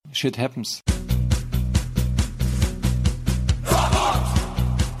shit happens.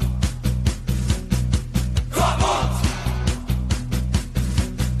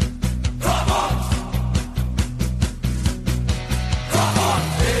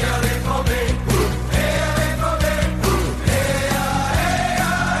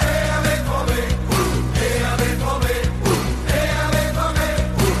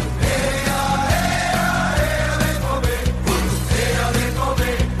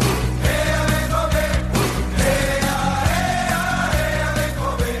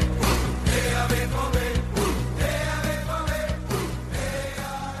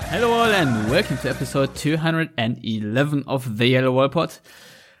 Hello all and welcome to episode 211 of the Yellow Wall Pod.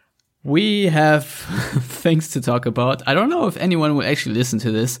 We have things to talk about. I don't know if anyone will actually listen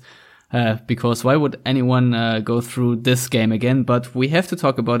to this, because why would anyone go through this game again? But we have to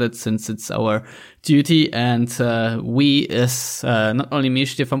talk about it since it's our duty, and we is not only me,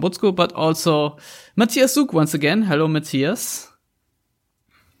 Stefan Butzko, but also Matthias Zug once again. Hello, Matthias.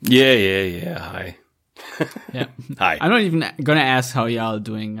 Yeah. Hi. Yeah. Hi. I'm not even gonna ask how y'all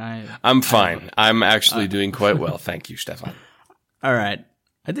doing. I'm fine. I'm actually doing quite well. Thank you, Stefan. All right.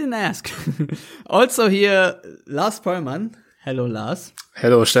 I didn't ask. Also here, Lars Pollmann. Hello, Lars.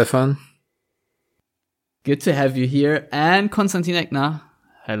 Hello, Stefan. Good to have you here. And Konstantin Eckner.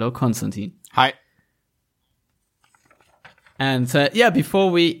 Hello, Konstantin. Hi. And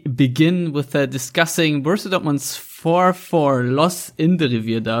before we begin with discussing Borussia Dortmund's 4-4 loss in the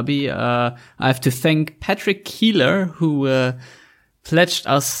Revier Derby, I have to thank Patrick Keeler, who pledged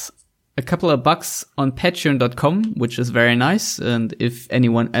us a couple of bucks on patreon.com, which is very nice. And if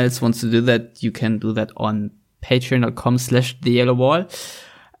anyone else wants to do that, you can do that on patreon.com/theyellowwall.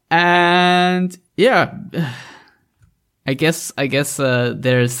 And yeah, I guess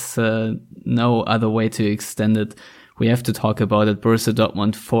there's no other way to extend it. We have to talk about it. Borussia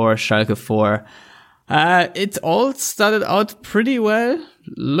Dortmund 4, Schalke 4. It all started out pretty well.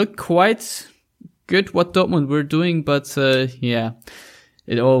 Looked quite good what Dortmund were doing, but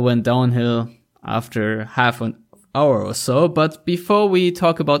it all went downhill after half an hour or so. But before we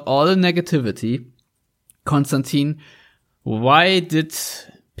talk about all the negativity, Konstantin, why did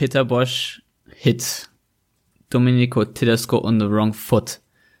Peter Bosz hit Domenico Tedesco on the wrong foot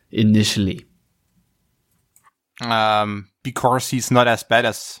initially? Because he's not as bad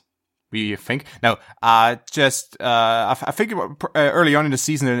as we think. No, I think early on in the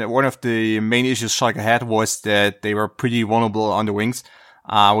season, one of the main issues Schalke had was that they were pretty vulnerable on the wings,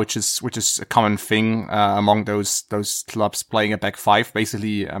 which is a common thing among those clubs playing a back five.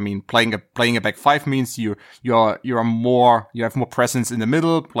 Basically, I mean, playing a back five means you have more presence in the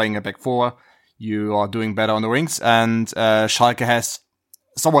middle. Playing a back four, you are doing better on the wings, and Schalke has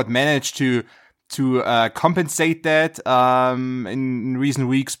somewhat managed to compensate that in recent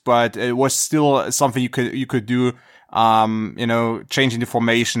weeks, but it was still something you could do. Changing the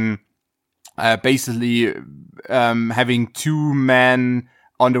formation, basically having two men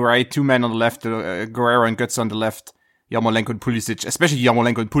on the right, two men on the left, Guerrero and Götze on the left, Yarmolenko and Pulisic, especially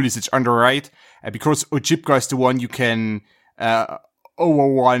Yarmolenko and Pulisic on the right, because Ojibka is the one you can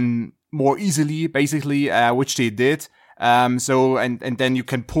overrun more easily, basically, which they did. So then you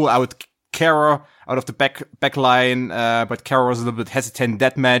can pull out Kehrer out of the back line, but Kehrer was a little bit hesitant in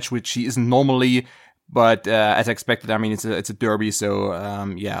that match, which he isn't normally. But as expected, I mean, it's a derby, so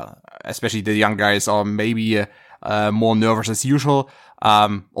especially the young guys are maybe more nervous as usual.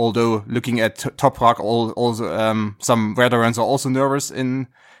 Although looking at Toprak, also some veterans are also nervous in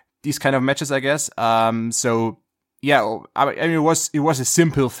these kind of matches, I guess. So yeah, I mean, it was a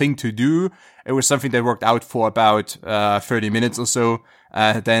simple thing to do. It was something that worked out for about 30 minutes or so.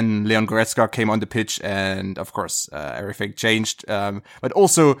 Then Leon Goretzka came on the pitch, and of course, everything changed. But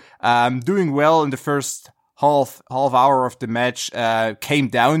also, doing well in the first half hour of the match, came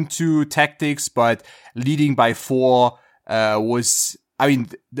down to tactics, but leading by 4, was, I mean,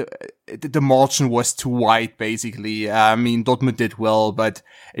 the margin was too wide, basically. I mean, Dortmund did well, but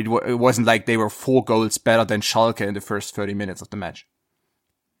it wasn't like they were 4 goals better than Schalke in the first 30 minutes of the match.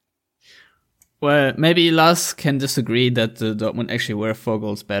 Well, maybe Lars can disagree that Dortmund actually were 4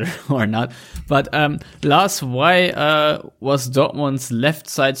 goals better or not. But Lars, why was Dortmund's left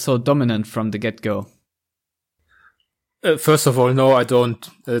side so dominant from the get-go? First of all, no, I don't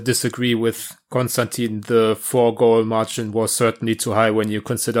disagree with Konstantin. The 4-goal margin was certainly too high when you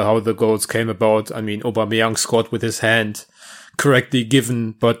consider how the goals came about. I mean, Aubameyang scored with his hand, correctly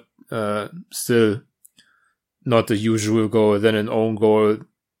given, but still not the usual goal. Then an own goal.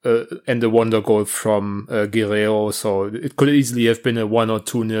 And a wonder goal from Guerrero, so it could easily have been a 1 or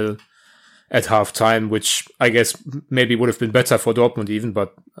 2-0 at halftime, which I guess maybe would have been better for Dortmund even,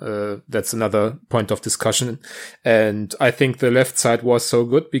 but that's another point of discussion. And I think the left side was so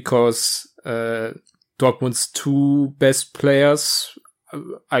good because Dortmund's two best players,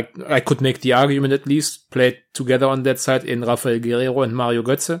 I could make the argument at least, played together on that side in Rafael Guerreiro and Mario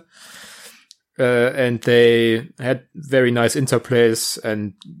Götze. And they had very nice interplays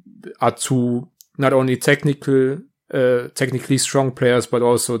and are two not only technically strong players, but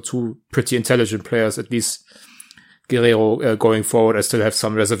also two pretty intelligent players. At least Guerreiro going forward, I still have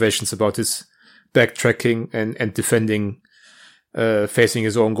some reservations about his backtracking and defending, facing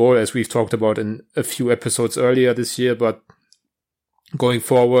his own goal, as we've talked about in a few episodes earlier this year. But going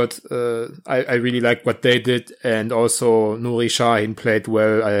forward, I really like what they did. And also Nuri Sahin played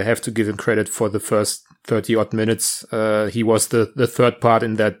well. I have to give him credit for the first 30 odd minutes. He was the third part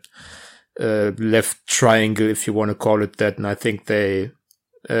in that left triangle, if you want to call it that. And I think they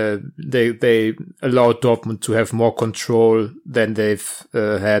allowed Dortmund to have more control than they've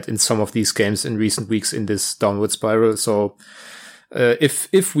had in some of these games in recent weeks in this downward spiral. So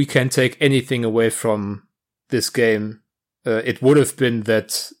if we can take anything away from this game, it would have been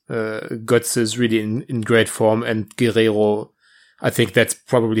that Götze is really in great form, and Guerreiro, I think that's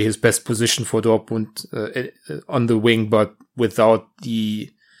probably his best position for Dortmund on the wing, but without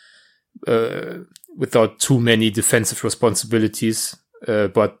too many defensive responsibilities.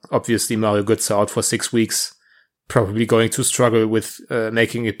 But obviously Mario Götze out for 6 weeks, probably going to struggle with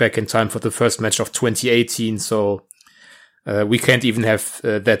making it back in time for the first match of 2018. So we can't even have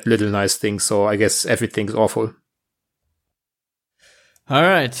that little nice thing. So I guess everything's awful. All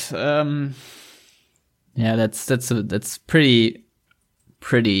right. Yeah, that's pretty.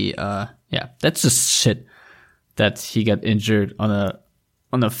 Yeah, that's just shit that he got injured on a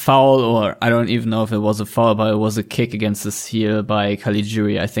foul, or I don't even know if it was a foul, but it was a kick against his heel by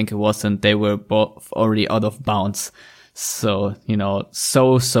Caligiuri, I think it was, and they were both already out of bounds. So,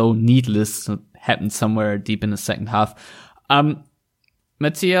 so needless. It happened somewhere deep in the second half.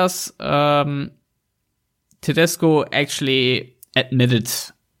 Matthias, Tedesco actually admitted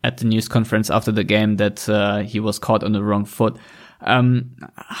at the news conference after the game that he was caught on the wrong foot.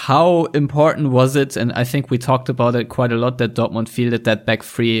 How important was it? And I think we talked about it quite a lot, that Dortmund fielded that back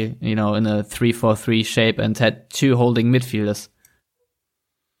three, in a 3-4-3 shape and had two holding midfielders.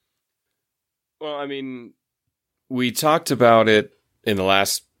 Well, I mean, we talked about it in the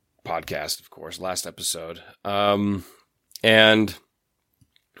last podcast, of course, last episode. And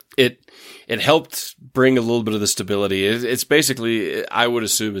it helped bring a little bit of the stability. It's basically, I would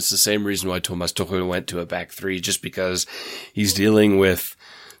assume it's the same reason why Thomas Tuchel went to a back three, just because he's dealing with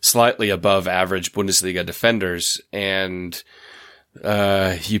slightly above average Bundesliga defenders, and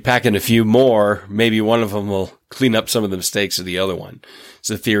you pack in a few more, maybe one of them will clean up some of the mistakes of the other one. It's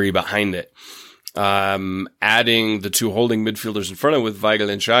the theory behind it. Adding the two holding midfielders in front of with Weigl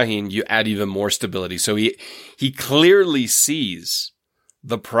and Sahin, you add even more stability. So he clearly sees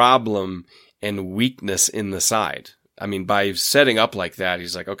the problem and weakness in the side. I mean, by setting up like that,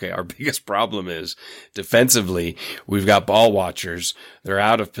 he's like, okay, our biggest problem is defensively, we've got ball watchers. They're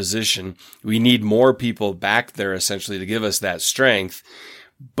out of position. We need more people back there essentially to give us that strength,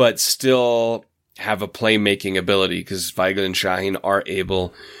 but still have a playmaking ability, because Weigl and Sahin are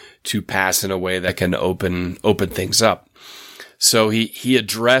able to pass in a way that can open things up. So he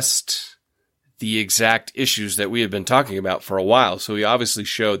addressed the exact issues that we have been talking about for a while. So he obviously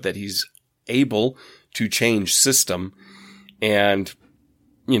showed that he's able to change system. And,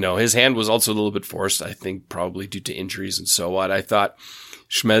 his hand was also a little bit forced, I think, probably due to injuries and so on. I thought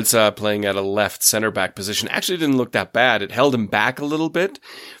Schmelzer playing at a left center back position actually didn't look that bad. It held him back a little bit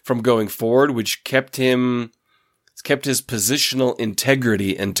from going forward, which kept his positional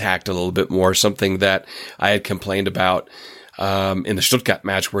integrity intact a little bit more, something that I had complained about in the Stuttgart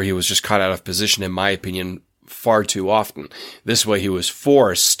match, where he was just caught out of position, in my opinion, far too often. This way he was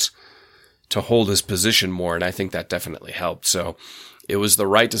forced to hold his position more, and I think that definitely helped. So it was the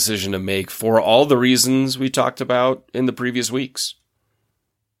right decision to make for all the reasons we talked about in the previous weeks.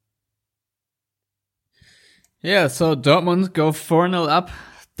 Yeah, so Dortmund go 4-0 up.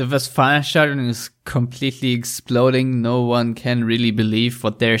 The Westfalenstadion is completely exploding. No one can really believe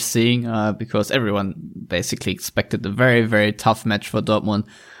what they're seeing, because everyone basically expected a very, very tough match for Dortmund,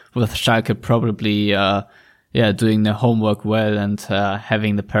 with Schalke probably, doing their homework well and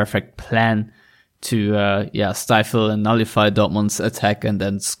having the perfect plan to, stifle and nullify Dortmund's attack and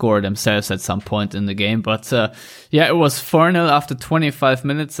then score themselves at some point in the game. But, it was 4-0 after 25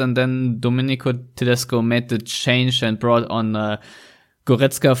 minutes, and then Domenico Tedesco made the change and brought on,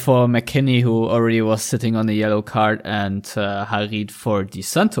 Goretzka for McKennie, who already was sitting on the yellow card, and Harit for Di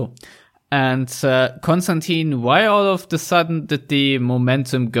Santo. And Konstantin, why all of the sudden did the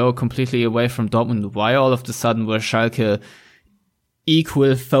momentum go completely away from Dortmund? Why all of the sudden were Schalke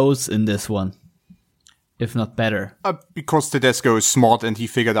equal foes in this one, if not better? Because Tedesco is smart and he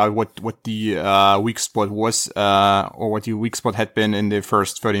figured out what the weak spot was, or what the weak spot had been in the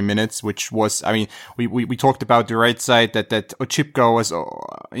first 30 minutes, which was, I mean, we talked about the right side that Oczipka was,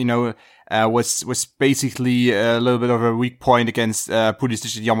 was basically a little bit of a weak point against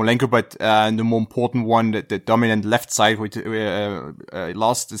Pulisic and Yarmolenko, but the more important one, the dominant left side, which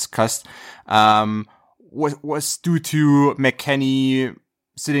last discussed, was due to McKennie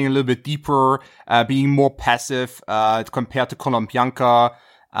sitting a little bit deeper, being more passive compared to Colombianca,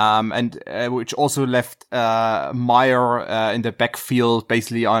 and which also left Meyer in the backfield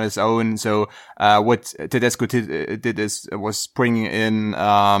basically on his own. So what Tedesco did was bringing in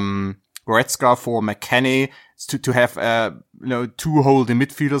Goretzka for McKennie to have two holding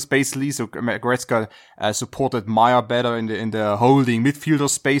midfielders basically. So Goretzka supported Meyer better in the holding midfielder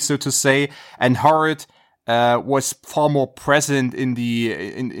space, so to say, and Horrid was far more present in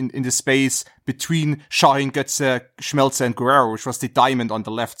the space between Şahin, Götze, Schmelzer, and Guerrero, which was the diamond on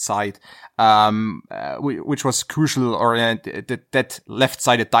the left side, which was crucial, or that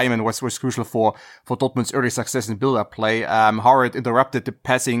left-sided diamond was crucial for Dortmund's early success in build-up play. Horrid interrupted the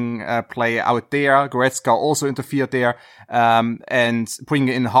passing play out there. Goretzka also interfered there, and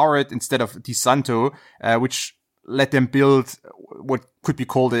bringing in Horrid instead of Di Santo, which let them build what could be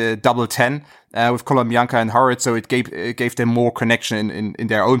called a double 10 with Colombianca and Horrid, so it gave them more connection in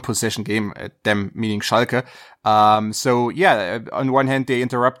their own possession game, them meaning Schalke. So yeah, on one hand they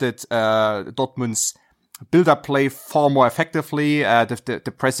interrupted Dortmund's build-up play far more effectively.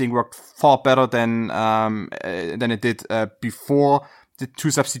 The pressing worked far better than it did before the two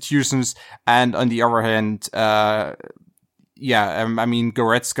substitutions, and on the other hand, I mean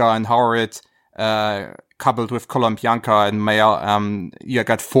Goretzka and Horrid coupled with Colombianca and Meyer, you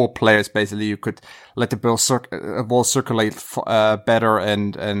got four players basically. You could let the ball circulate better,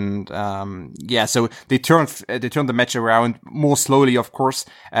 and so they turned the match around more slowly, of course,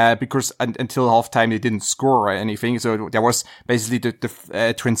 because until halftime they didn't score or anything. So there was basically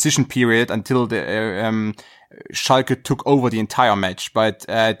the transition period until the Schalke took over the entire match, but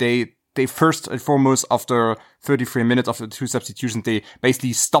they first and foremost, after 33 minutes after the two substitutions, they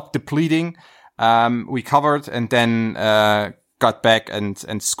basically stopped the bleeding. Recovered and then got back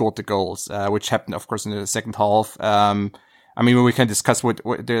and scored the goals, which happened, of course, in the second half. I mean, we can discuss what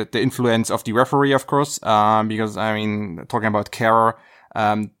the influence of the referee, of course, because, I mean, talking about Kehrer,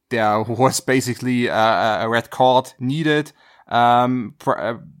 there was basically a red card needed a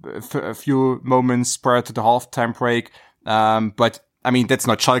few moments prior to the halftime break. But, I mean, that's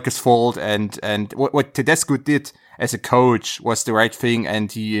not Schalke's fault, and what Tedesco did as a coach was the right thing,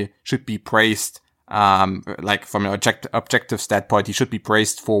 and he should be praised. Like from an objective standpoint, he should be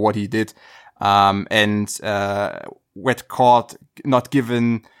praised for what he did. And red card not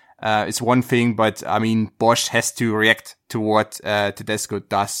given is one thing, but I mean Bosz has to react to what Tedesco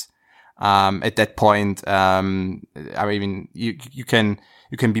does. At that point, I mean you can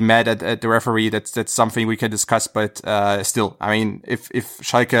be mad at the referee. That's something we can discuss, but still, I mean if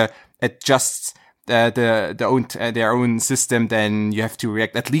Schalke adjusts their own system, then you have to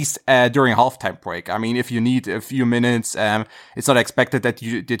react at least during halftime break. I mean, if you need a few minutes, it's not expected that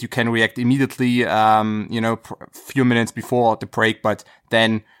you can react immediately, few minutes before the break, but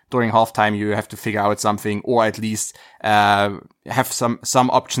then during halftime you have to figure out something, or at least have some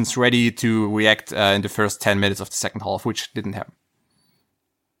options ready to react in the first 10 minutes of the second half, which didn't happen.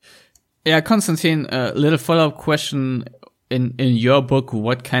 Yeah, Konstantin, a little follow-up question. In your book,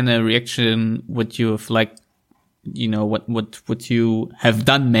 what kind of reaction would you have liked, what would you have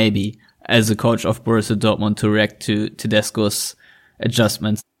done maybe as a coach of Borussia Dortmund to react to Tedesco's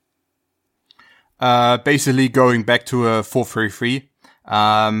adjustments? Basically going back to a 4-3-3.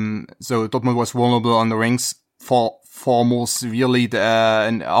 So Dortmund was vulnerable on the wings far more severely,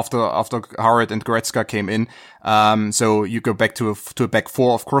 and after Horrid and Goretzka came in. So you go back to a back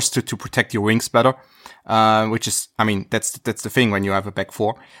four, of course, to protect your wings better. Which is, I mean, that's the thing when you have a back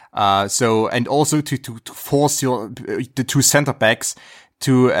four. So, and also to force the two center backs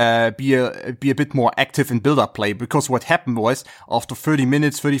to be a bit more active in build-up play, because what happened was after 30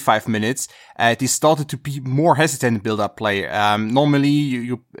 minutes, 35 minutes, they started to be more hesitant in build-up play. Normally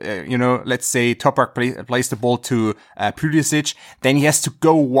you let's say Toprak plays the ball to Pulisic, then he has to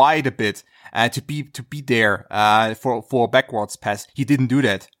go wide a bit to be there for a backwards pass. He didn't do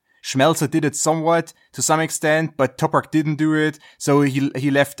that. Schmelzer did it somewhat to some extent, but Toprak didn't do it. So he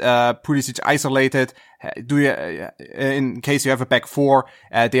left Pulisic isolated. In case you have a back four,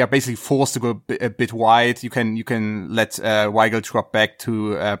 they are basically forced to go a bit wide. You can let Weigl drop back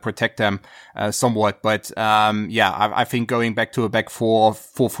to protect them somewhat. But I think going back to a back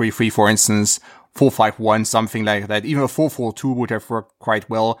 4-3-3, for instance, 4-5-1, something like that, even a 4-4-2 would have worked quite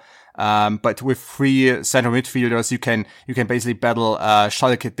well. But with three center midfielders, you can basically battle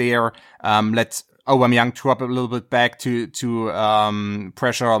Schalke there. Let Aubameyang drop a little bit back to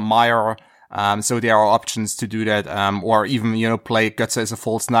pressure Meyer. So there are options to do that, or even, play Götze as a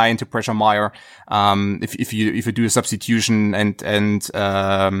false nine to pressure Meyer. If you do a substitution and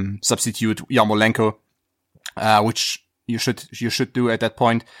substitute Yarmolenko, which you should do at that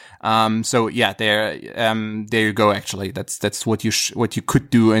point. There you go. Actually, that's what you could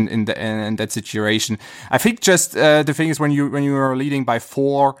do in that situation. I think just, the thing is when you are leading by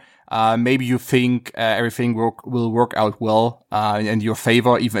 4, maybe you think everything will work out well in your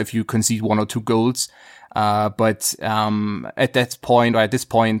favor, even if you concede 1 or 2 goals. But at this point,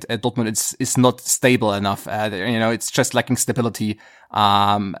 Dortmund is not stable enough. It's just lacking stability.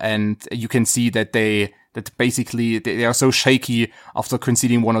 And you can see that they are so shaky after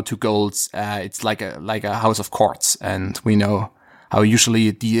conceding 1 or 2 goals. It's like a house of cards, and we know how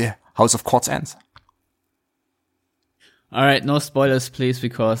usually the house of cards ends. All right, no spoilers, please,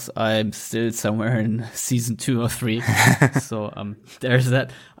 because I'm still somewhere in season 2 or 3. So, there's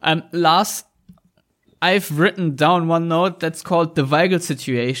that. Last, I've written down one note that's called the Weigl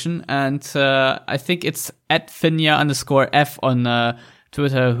situation, and I think it's @Finja_F on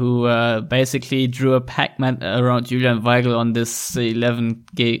Twitter, who basically drew a Pac-Man around Julian Weigl on this 11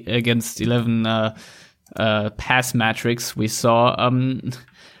 against 11 pass matrix we saw.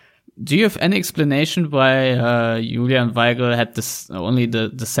 Do you have any explanation why Julian Weigl had only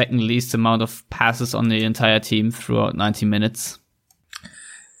the second least amount of passes on the entire team throughout 90 minutes?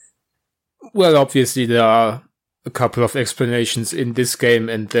 Well, obviously there are a couple of explanations in this game,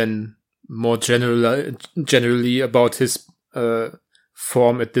 and then more generally about his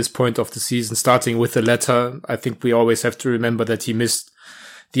form at this point of the season. Starting with the latter, I think we always have to remember that he missed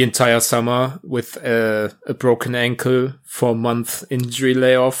the entire summer with a broken ankle, 4-month injury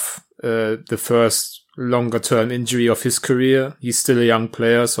layoff, the first longer term injury of his career. He's still a young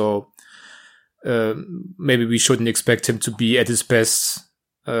player, so maybe we shouldn't expect him to be at his best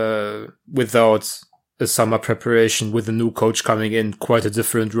without a summer preparation, with a new coach coming in, quite a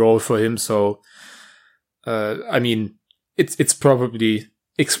different role for him. So, it's probably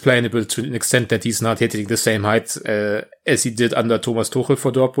explainable to an extent that he's not hitting the same heights as he did under Thomas Tuchel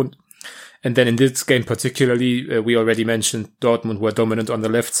for Dortmund. And then in this game particularly, we already mentioned Dortmund were dominant on the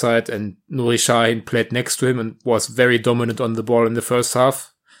left side, and Nuri Sahin played next to him and was very dominant on the ball in the first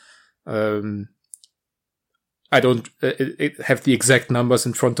half. I don't have the exact numbers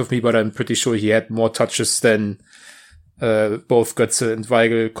in front of me, but I'm pretty sure he had more touches than both Götze and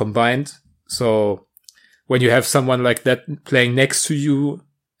Weigl combined. So when you have someone like that playing next to you,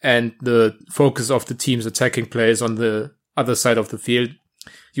 and the focus of the team's attacking play is on the other side of the field,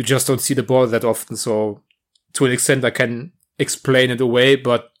 you just don't see the ball that often. So to an extent, I can explain it away,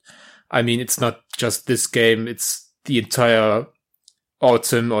 but I mean, it's not just this game. It's the entire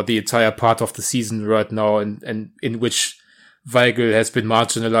autumn, or the entire part of the season right now, and in which Weigl has been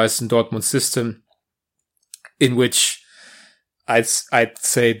marginalized in Dortmund's system, in which I'd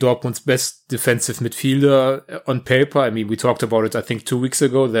say Dortmund's best defensive midfielder on paper. I mean, we talked about it, I think, 2 weeks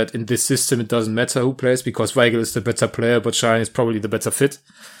ago, that in this system, it doesn't matter who plays, because Weigl is the better player, but Sahin is probably the better fit.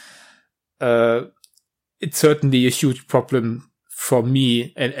 It's certainly a huge problem for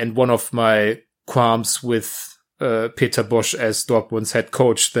me, and one of my qualms with Peter Bosz as Dortmund's head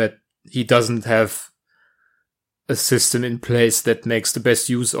coach, that he doesn't have a system in place that makes the best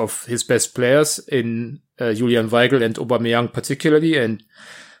use of his best players in Julian Weigl and Aubameyang particularly. And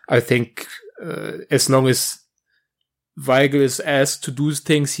I think as long as Weigl is asked to do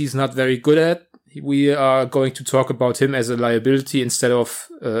things he's not very good at, we are going to talk about him as a liability instead of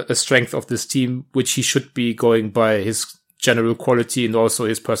a strength of this team, which he should be, going by his general quality and also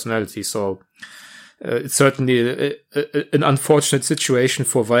his personality. So it's certainly an unfortunate situation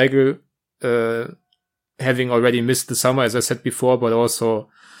for Weigl, having already missed the summer, as I said before, but also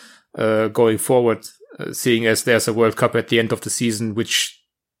going forward, seeing as there's a World Cup at the end of the season, which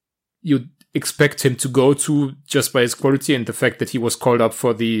you expect him to go to just by his quality and the fact that he was called up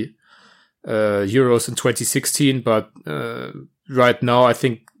for the Euros in 2016. But right now, I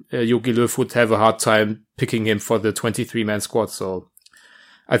think Jogi Löw would have a hard time picking him for the 23-man squad. So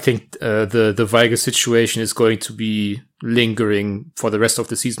I think the Weigl situation is going to be lingering for the rest of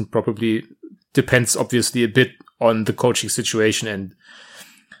the season. Probably depends obviously a bit on the coaching situation and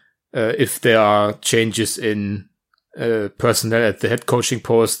if there are changes in personnel at the head coaching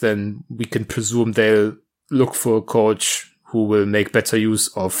post, then we can presume they'll look for a coach who will make better use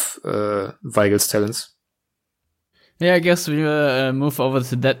of Weigl's talents. Yeah, I guess we will move over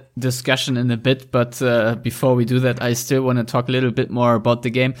to that discussion in a bit, but before we do that, I still want to talk a little bit more about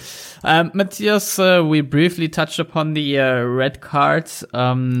the game. Matthias, we briefly touched upon the red card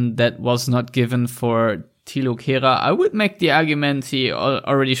that was not given for Thilo Kehrer. I would make the argument he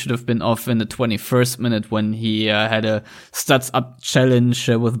already should have been off in the 21st minute when he had a studs up challenge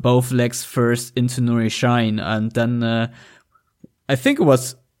with both legs first into Nuri Sahin, and then I think it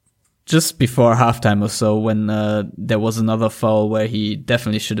was just before halftime or so when there was another foul where he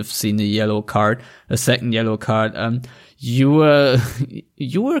definitely should have seen a second yellow card. You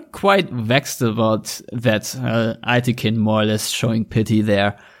were quite vexed about that. Aitekin more or less showing pity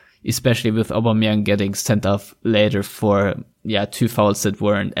there, especially with Aubameyang getting sent off later for two fouls that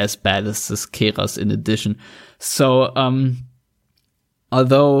weren't as bad as this Kehrer's in addition. So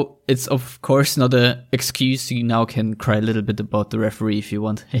although it's of course not an excuse, you now can cry a little bit about the referee if you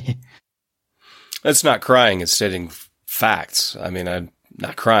want. It's not crying, it's stating facts. I mean, I'm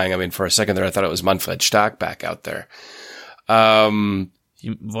not crying. I mean, for a second there, I thought it was Manfred Stark back out there. Wolfgang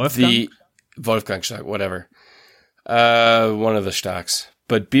Stark, whatever. One of the Starks.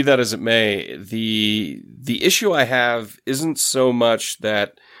 But be that as it may, the issue I have isn't so much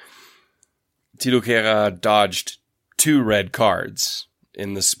that Thilo Kehrer dodged 2 red cards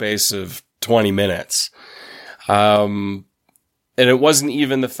in the space of 20 minutes. And it wasn't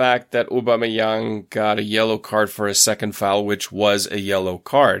even the fact that Aubameyang got a yellow card for a second foul, which was a yellow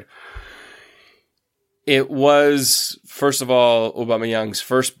card. It was, first of all, Aubameyang's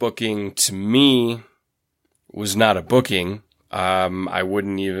first booking to me was not a booking. I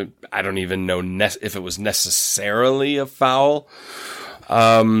don't even know if it was necessarily a foul.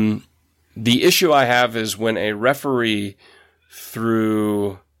 The issue I have is when a referee,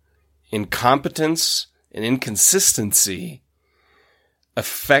 through incompetence and inconsistency,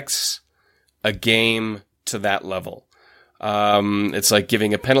 affects a game to that level. It's like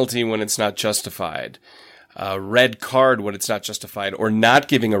giving a penalty when it's not justified, a red card when it's not justified, or not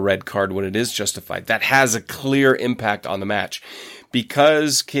giving a red card when it is justified. That has a clear impact on the match.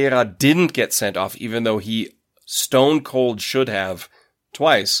 Because Kehrer didn't get sent off, even though he stone cold should have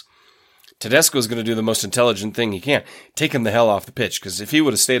twice, Tedesco's going to do the most intelligent thing he can. Take him the hell off the pitch, because if he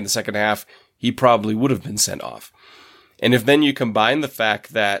would have stayed in the second half, he probably would have been sent off. And if then you combine the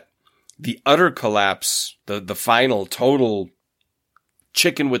fact that the utter collapse, the final total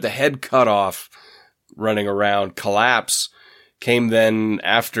chicken with the head cut off running around collapse came then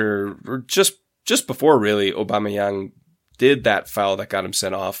after, or just before really, Aubameyang did that foul that got him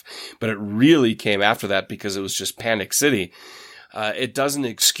sent off, but it really came after that because it was just panic city. It doesn't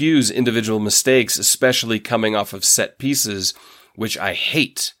excuse individual mistakes, especially coming off of set pieces, which I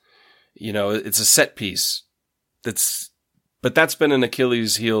hate. You know, it's a set piece. But that's been an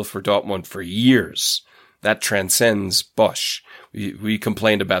Achilles heel for Dortmund for years. That transcends Bosch. We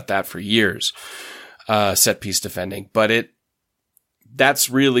complained about that for years, set piece defending. But that's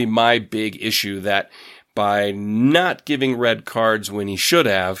really my big issue, that by not giving red cards when he should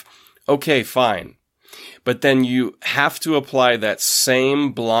have, okay, fine. But then you have to apply that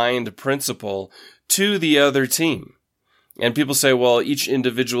same blind principle to the other team. And people say, well, each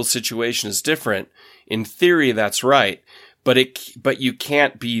individual situation is different. In theory, that's right. But you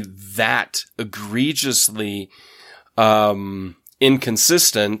can't be that egregiously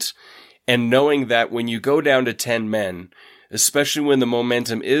inconsistent, and knowing that when you go down to 10 men, especially when the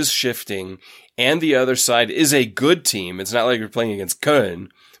momentum is shifting and the other side is a good team, it's not like you're playing against Köln,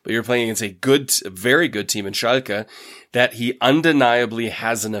 but you're playing against a very good team in Schalke, that he undeniably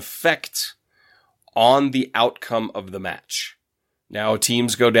has an effect on the outcome of the match. Now,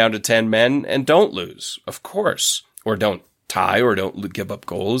 teams go down to 10 men and don't lose, of course, or don't tie or don't give up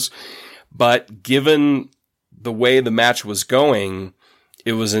goals. But given the way the match was going,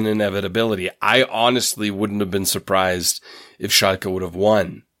 it was an inevitability. I honestly wouldn't have been surprised if Schalke would have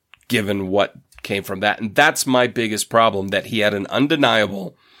won, given what came from that. And that's my biggest problem, that he had an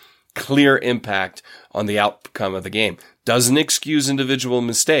undeniable, clear impact on the outcome of the game. Doesn't excuse individual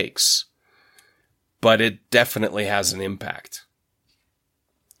mistakes, but it definitely has an impact.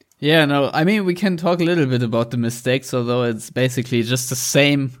 Yeah, no, I mean, we can talk a little bit about the mistakes, although it's basically just the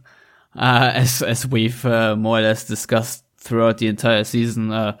same as we've more or less discussed throughout the entire season.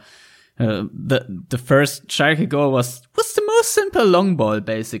 The first Schalke goal was the was simple long ball,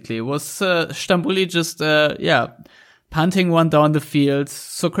 basically. It was Stambouli just, punting one down the field.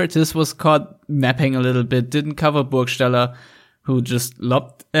 Sokratis was caught napping a little bit, didn't cover Burgstaller, who just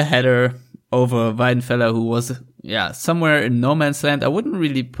lobbed a header over Weidenfeller, who was, somewhere in no man's land. I wouldn't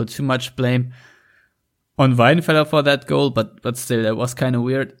really put too much blame on Weidenfeller for that goal, but still, that was kind of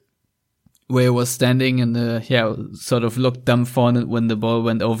weird. Where he was standing and, sort of looked dumbfounded when the ball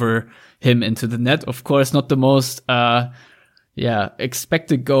went over him into the net. Of course, not the most,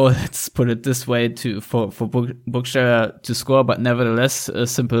 expected goal, let's put it this way, for Burgstaller to score, but nevertheless, a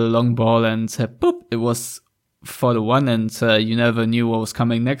simple long ball and boop, it was 4-1, and you never knew what was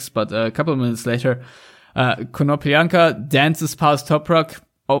coming next. But a couple of minutes later, Konoplyanka dances past Toprak.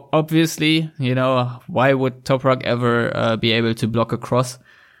 Obviously, why would Toprak ever be able to block a cross?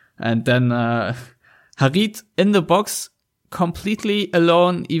 And then Harit in the box, completely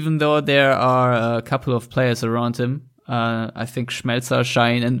alone, even though there are a couple of players around him. I think Schmelzer,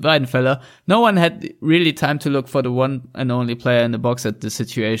 Schein, and Weidenfeller. No one had really time to look for the one and only player in the box at the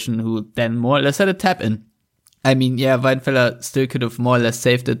situation, who then more or less had a tap in. I mean, Weidenfeller still could have more or less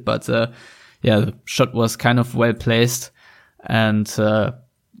saved it, but the shot was kind of well placed, and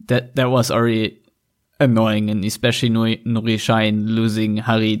that was already annoying, and especially Nuri Sahin losing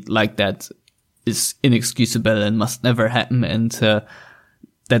Harit like that is inexcusable and must never happen. And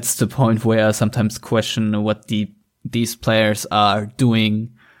that's the point where I sometimes question what these players are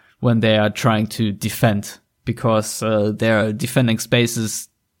doing when they are trying to defend, because there are defending spaces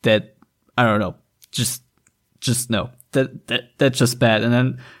that, I don't know, just no, that's just bad. And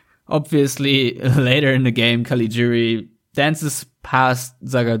then obviously later in the game, Caligiuri dances past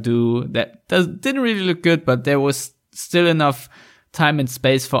Zagadou. That didn't really look good, but there was still enough time and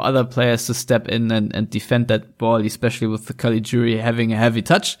space for other players to step in and defend that ball, especially with the Caligiuri having a heavy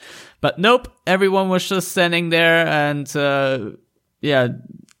touch. But nope, everyone was just standing there, and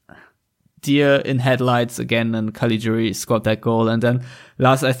deer in headlights again, and Caligiuri scored that goal. And then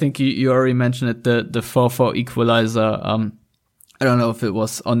Lars, I think you already mentioned it, the 4-4 equalizer. I don't know if it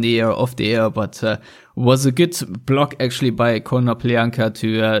was on the air or off the air, but was a good block actually by Konoplyanka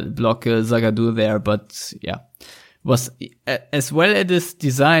to block Zagadou there. But was as well as it is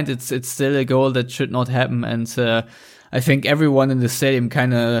designed, it's still a goal that should not happen. And I think everyone in the stadium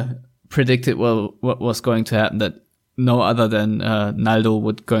kind of predicted what was going to happen, that no other than Naldo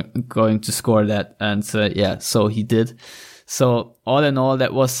would going to score that. And so he did. So all in all,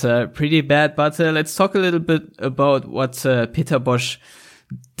 that was pretty bad. But let's talk a little bit about what Peter Bosz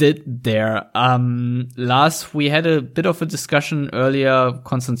did there. Lars, we had a bit of a discussion earlier,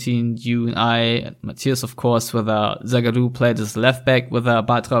 Konstantin, you and I, and Matthias, of course, whether Zagadou played as left back, whether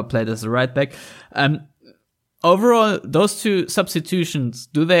Batra played as a right back. Overall, those two substitutions,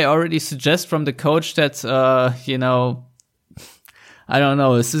 do they already suggest from the coach that, I don't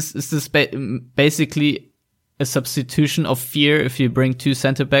know, is this basically a substitution of fear if you bring two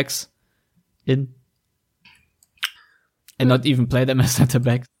center backs in and not even play them as center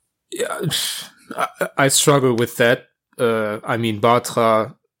backs? Yeah, I struggle with that.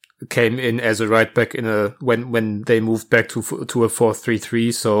 Batra came in as a right back when they moved back to a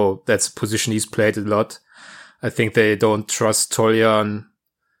 4-3-3, so that's a position he's played a lot. I think they don't trust Toljan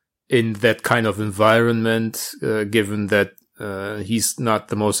in that kind of environment, given that he's not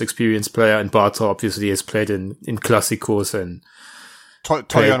the most experienced player, and Batra obviously has played in Clásicos, and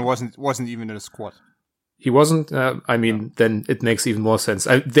Toljan wasn't even in the squad. He wasn't. Then it makes even more sense.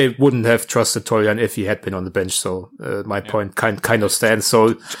 They wouldn't have trusted Toljan if he had been on the bench. So my point kind of stands.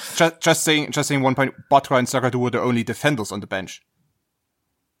 So just saying 1 point. Batra and Zagadou were the only defenders on the bench.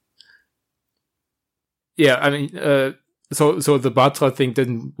 Yeah, so the Batra thing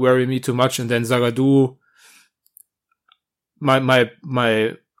didn't worry me too much, and then Zagadou.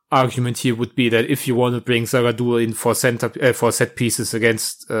 My argument here would be that if you want to bring Zagadou in for set pieces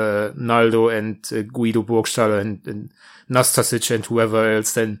against Naldo and Guido Burgstaller and Nastasic and whoever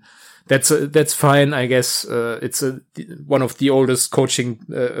else, then that's fine, I guess. It's one of the oldest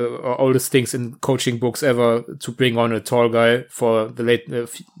oldest things in coaching books ever to bring on a tall guy for the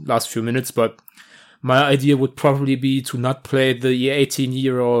last few minutes. But my idea would probably be to not play the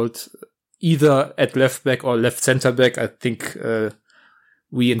 18-year-old either at left back or left center back. I think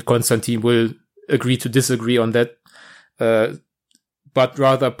we and Konstantin will agree to disagree on that. But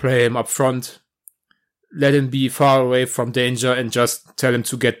rather play him up front, let him be far away from danger, and just tell him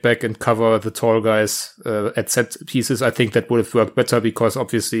to get back and cover the tall guys at set pieces. I think that would have worked better, because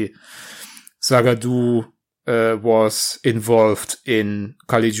obviously Zagadou was involved in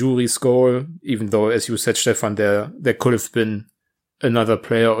Caligiuri's goal, even though, as you said, Stefan, there could have been another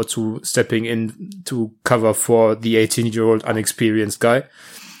player or two stepping in to cover for the 18-year-old unexperienced guy.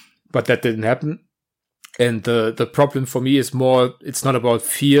 But that didn't happen. And the problem for me is more, it's not about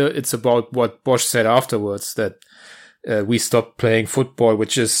fear, it's about what Bosz said afterwards, that we stopped playing football,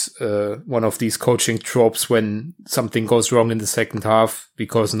 which is one of these coaching tropes when something goes wrong in the second half,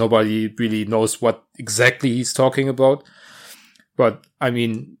 because nobody really knows what exactly he's talking about. But, I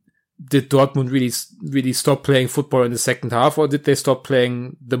mean, did Dortmund really stop playing football in the second half, or did they stop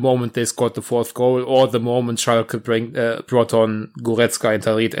playing the moment they scored the fourth goal, or the moment Schalke brought on Goretzka and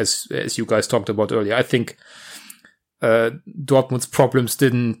Harit, as you guys talked about earlier? I think Dortmund's problems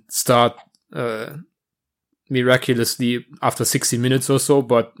didn't start miraculously after 60 minutes or so,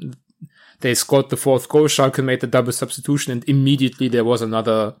 but they scored the fourth goal. Schalke made the double substitution, and immediately there was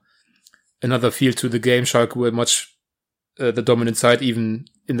another feel to the game. Schalke were much the dominant side, even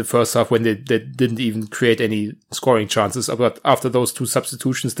in the first half when they didn't even create any scoring chances. But after those two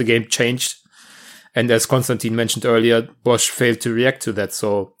substitutions, the game changed. And as Konstantin mentioned earlier, Bosz failed to react to that.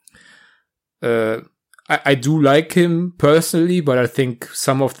 So I do like him personally, but I think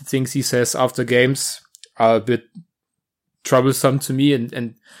some of the things he says after games are a bit troublesome to me.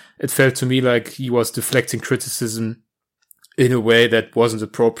 And it felt to me like he was deflecting criticism in a way that wasn't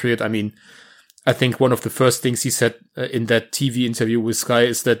appropriate. I mean, I think one of the first things he said in that TV interview with Sky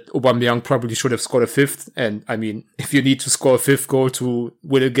is that Aubameyang probably should have scored a fifth. And I mean, if you need to score a fifth goal to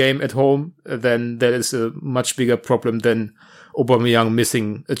win a game at home, then that is a much bigger problem than Aubameyang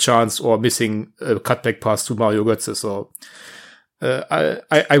missing a chance or missing a cutback pass to Mario Götze. So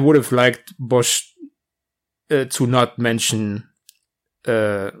I would have liked Bosz to not mention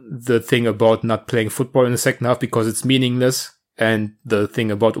the thing about not playing football in the second half, because it's meaningless. And the thing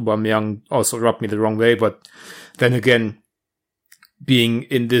about Aubameyang also rubbed me the wrong way. But then again, being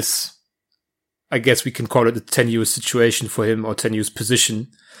in this, I guess we can call it a tenuous situation for him, or tenuous position,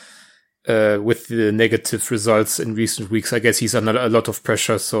 with the negative results in recent weeks, I guess he's under a lot of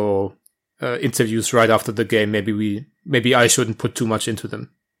pressure. So interviews right after the game, maybe I shouldn't put too much into them.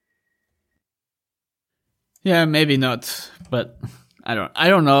 Yeah, maybe not, but I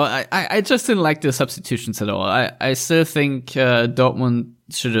don't know. I just didn't like the substitutions at all. I still think Dortmund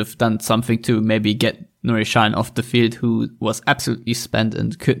should have done something to maybe get Nuri Sahin off the field, who was absolutely spent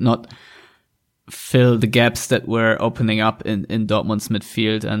and could not fill the gaps that were opening up in Dortmund's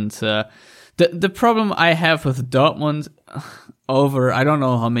midfield. And the problem I have with Dortmund over I don't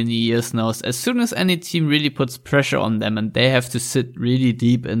know how many years now is, as soon as any team really puts pressure on them and they have to sit really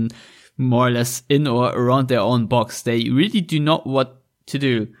deep in more or less in or around their own box, they really do not know what to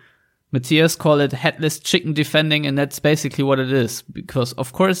do. Matthias called it headless chicken defending, and that's basically what it is. Because,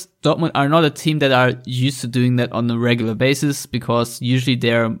 of course, Dortmund are not a team that are used to doing that on a regular basis, because usually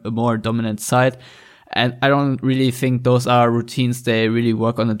they're a more dominant side. And I don't really think those are routines they really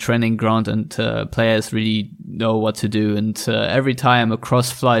work on the training ground, and players really know what to do. And every time a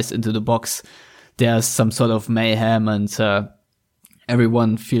cross flies into the box, there's some sort of mayhem, and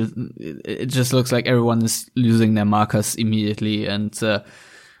everyone feels, it just looks like everyone is losing their markers immediately. And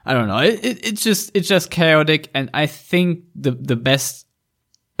I don't know, it's just chaotic. And I think the best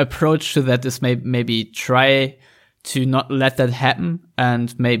approach to that is maybe try to not let that happen,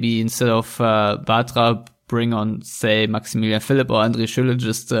 and maybe instead of Bartra, bring on, say, Maximilian Philipp or André Schürrle,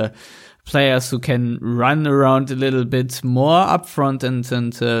 just players who can run around a little bit more up front and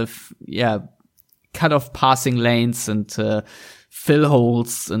cut off passing lanes and fill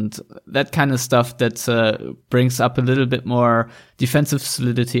holes and that kind of stuff that brings up a little bit more defensive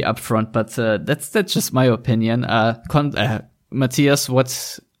solidity up front. But that's just my opinion. Matthias,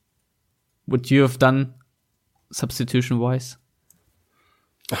 what would you have done substitution wise?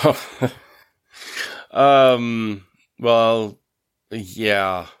 Well,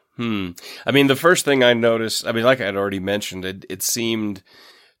 yeah. I mean, the first thing I noticed, I mean, like I'd already mentioned, it seemed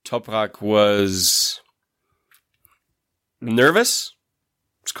Toprak was nervous.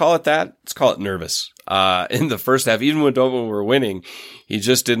 Let's call it that. Let's call it nervous. In the first half, even when Dortmund were winning, he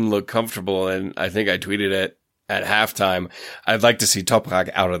just didn't look comfortable. And I think I tweeted it at halftime. I'd like to see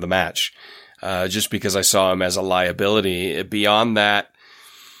Toprak out of the match, just because I saw him as a liability. Beyond that,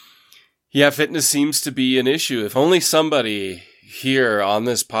 yeah, fitness seems to be an issue. If only somebody here on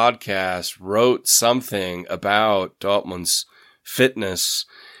this podcast wrote something about Dortmund's fitness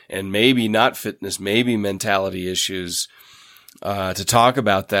and maybe not fitness, maybe mentality issues, to talk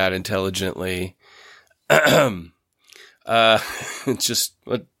about that intelligently. Just,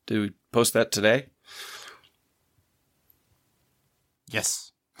 what, do we post that today?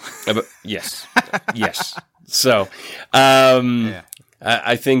 Yes. Yes. Yes. So, yeah.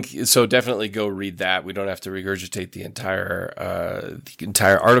 I think so. Definitely go read that. We don't have to regurgitate the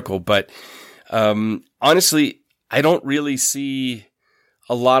entire article, but honestly, I don't really see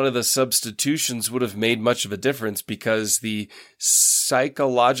a lot of the substitutions would have made much of a difference because the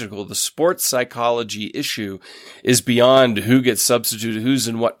sports psychology issue is beyond who gets substituted, who's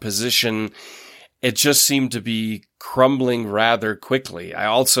in what position. It just seemed to be crumbling rather quickly. I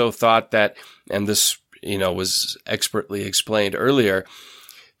also thought that, and this, was expertly explained earlier,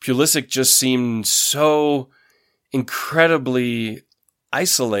 Pulisic just seemed so incredibly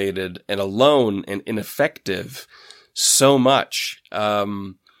isolated and alone and ineffective so much,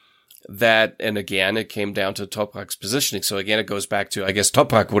 that, and again, it came down to Toprak's positioning. So again, it goes back to, I guess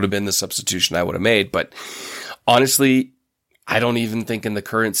Toprak would have been the substitution I would have made, but honestly, I don't even think in the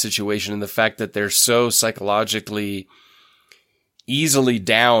current situation, and the fact that they're so psychologically easily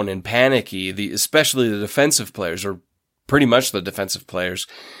down and panicky, especially the defensive players, or pretty much the defensive players,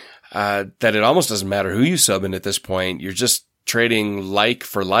 that it almost doesn't matter who you sub in at this point. You're just trading like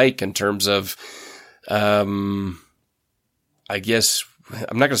for like in terms of, I guess,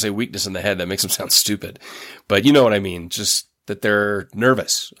 I'm not going to say weakness in the head. That makes them sound stupid, but you know what I mean? Just that they're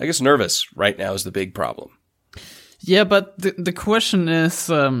nervous. I guess nervous right now is the big problem. Yeah, but the question is,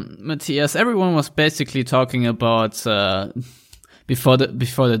 Matthias, everyone was basically talking about, before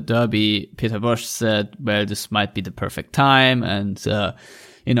the derby, Peter Bosz said, well, this might be the perfect time. And,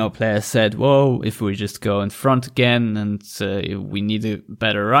 players said, whoa, if we just go in front again and, we need a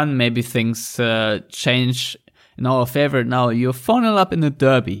better run, maybe things, change in our favor. Now you're 4-0 up in the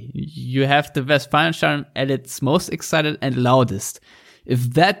derby. You have the Westfalenstadion at its most excited and loudest.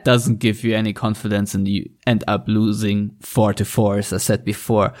 If that doesn't give you any confidence and you end up losing 4-4, as I said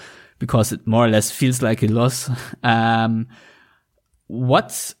before, because it more or less feels like a loss,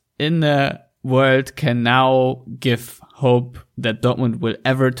 what in the world can now give hope that Dortmund will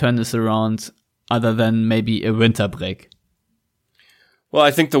ever turn this around other than maybe a winter break? Well,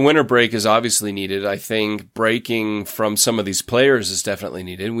 I think the winter break is obviously needed. I think breaking from some of these players is definitely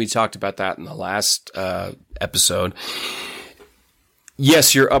needed. We talked about that in the last episode.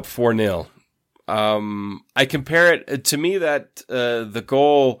 Yes, you're up 4-0. I compare it to me that the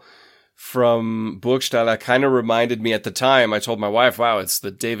goal from Burgstaller kind of reminded me at the time. I told my wife, wow, it's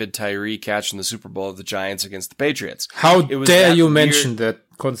the David Tyree catch in the Super Bowl of the Giants against the Patriots. How dare you mention that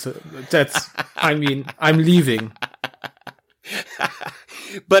concept? That's, I mean, I'm leaving.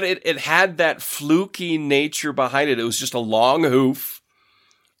 But it had that fluky nature behind it. It was just a long hoof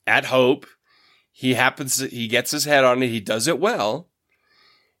at Hope. He gets his head on it. He does it well.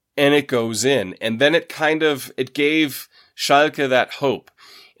 And it goes in. And then it gave Schalke that hope.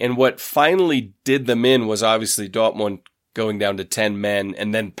 And what finally did them in was obviously Dortmund going down to 10 men,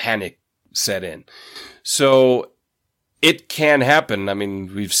 and then panic set in. So it can happen. I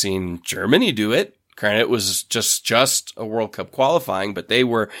mean, we've seen Germany do it. Granted, it was just a World Cup qualifying, but they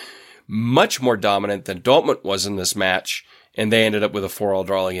were much more dominant than Dortmund was in this match, and they ended up with a 4-4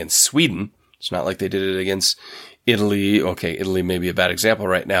 draw against Sweden. It's not like they did it against Italy. Okay, Italy may be a bad example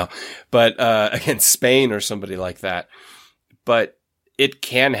right now, but against Spain or somebody like that. But it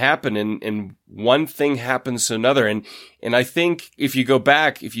can happen, and one thing happens to another. And I think if you go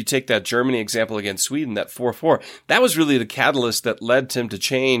back, if you take that Germany example against Sweden, that 4-4, that was really the catalyst that led him to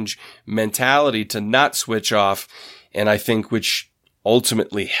change mentality, to not switch off, and I think which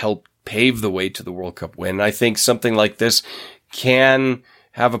ultimately helped pave the way to the World Cup win. I think something like this can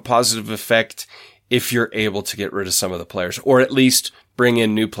have a positive effect if you're able to get rid of some of the players, or at least bring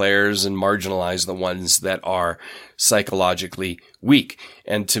in new players and marginalize the ones that are psychologically weak.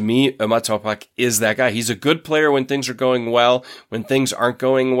 And to me, Ömer Toprak is that guy. He's a good player when things are going well. When things aren't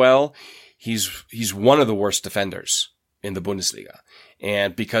going well, he's one of the worst defenders in the Bundesliga.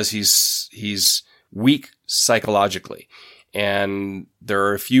 And because he's weak psychologically. And there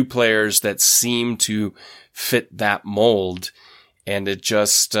are a few players that seem to fit that mold, and it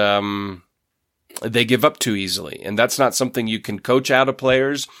just, they give up too easily. And that's not something you can coach out of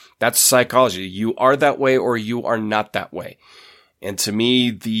players. That's psychology. You are that way or you are not that way. And to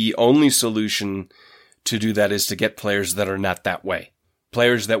me, the only solution to do that is to get players that are not that way.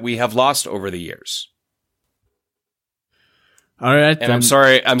 Players that we have lost over the years. All right. And I'm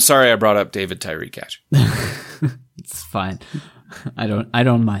sorry I brought up David Tyree catch. It's fine. I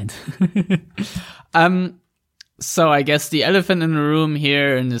don't mind. So I guess the elephant in the room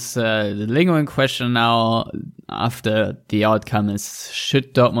here in this the lingering question now after the outcome is,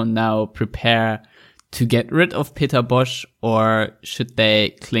 should Dortmund now prepare to get rid of Peter Bosz, or should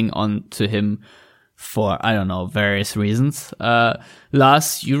they cling on to him for, I don't know, various reasons?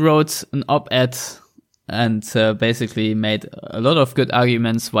 Lars, you wrote an op-ed and basically made a lot of good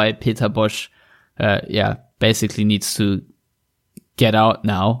arguments why Peter Bosz, basically needs to get out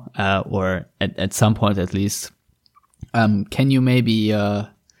now, or at some point at least. Can you maybe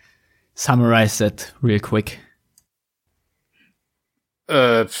summarize that real quick?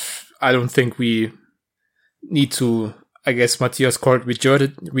 I don't think we need to, I guess Matthias called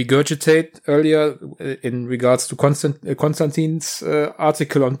regurgitate earlier in regards to Konstantin's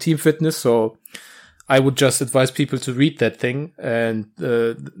article on team fitness. So I would just advise people to read that thing. And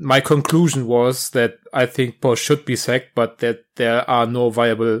my conclusion was that I think Bosz should be sacked, but that there are no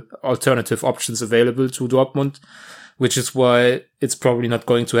viable alternative options available to Dortmund, which is why it's probably not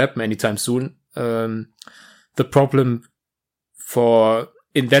going to happen anytime soon. The problem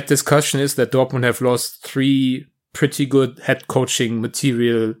in that discussion is that Dortmund have lost 3 pretty good head coaching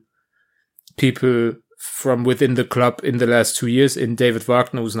material people from within the club in the last 2 years, in David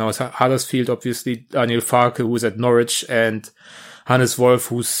Wagner, who's now at Huddersfield, obviously, Daniel Farke, who's at Norwich, and Hannes Wolf,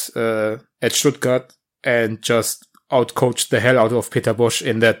 who's at Stuttgart, and just outcoached the hell out of Peter Bosz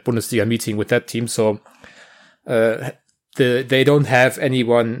in that Bundesliga meeting with that team. So they don't have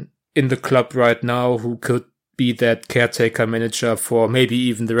anyone in the club right now who could be that caretaker manager for maybe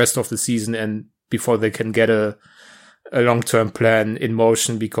even the rest of the season, and before they can get a long-term plan in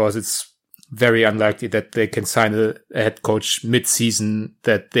motion, because it's very unlikely that they can sign a head coach mid-season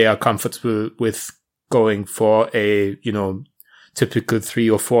that they are comfortable with going for a, typical 3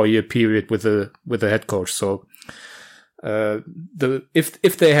 or 4 year period with a head coach. So,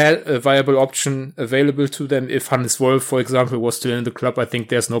 if they had a viable option available to them, if Hannes Wolf, for example, was still in the club, I think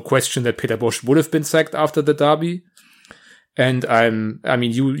there's no question that Peter Bosz would have been sacked after the derby. And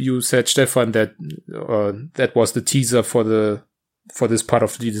you said, Stefan, that that was the teaser for this part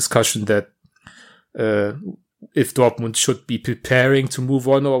of the discussion, that if Dortmund should be preparing to move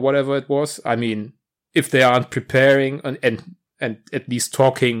on or whatever it was. I mean, if they aren't preparing and at least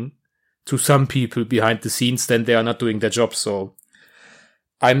talking to some people behind the scenes, then they are not doing their job. So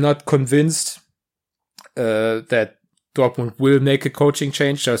I'm not convinced that Dortmund will make a coaching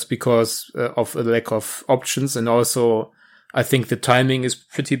change just because of a lack of options. And also, I think the timing is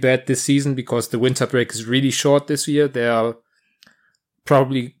pretty bad this season because the winter break is really short this year. There are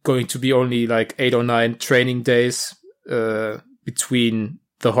probably going to be only like 8 or 9 training days between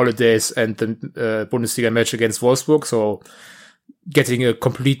the holidays and the Bundesliga match against Wolfsburg. So getting a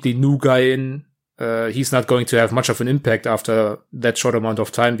completely new guy in, he's not going to have much of an impact after that short amount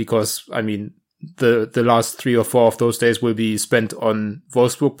of time, because, I mean, the last 3 or 4 of those days will be spent on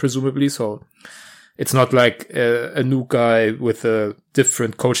Wolfsburg, presumably. So it's not like a new guy with a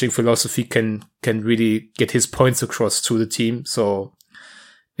different coaching philosophy can really get his points across to the team. So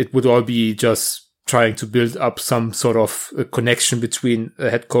it would all be just trying to build up some sort of a connection between a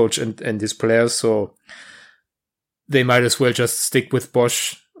head coach and his players. So they might as well just stick with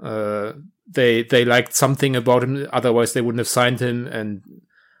Bosz. They liked something about him, otherwise they wouldn't have signed him. And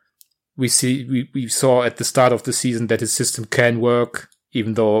we saw at the start of the season that his system can work,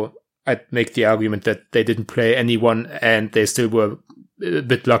 even though I'd make the argument that they didn't play anyone and they still were a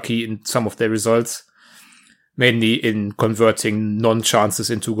bit lucky in some of their results, mainly in converting non-chances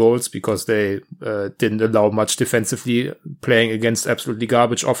into goals, because they didn't allow much defensively, playing against absolutely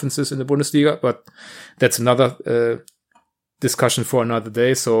garbage offenses in the Bundesliga. But that's another discussion for another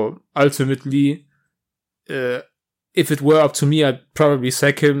day. So ultimately, if it were up to me, I'd probably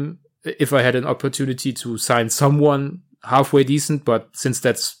sack him if I had an opportunity to sign someone halfway decent. But since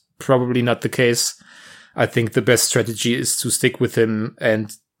that's probably not the case, I think the best strategy is to stick with him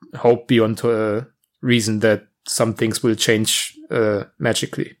and hope beyond reason that some things will change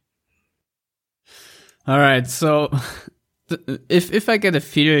magically. All right, so if I get a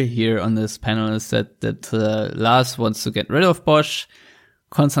feel here on this panel is that Lars wants to get rid of Bosz,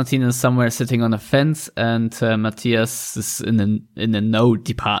 Konstantin is somewhere sitting on a fence, and Matthias is in the no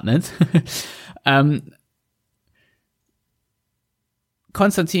department.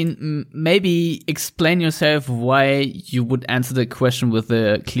 Konstantin, maybe explain yourself why you would answer the question with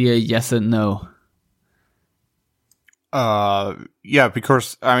a clear yes and no. Yeah,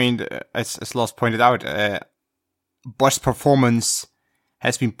 because, I mean, as Lars pointed out, Bosz's performance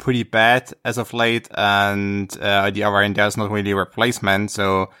has been pretty bad as of late, and at the other end, there's not really a replacement,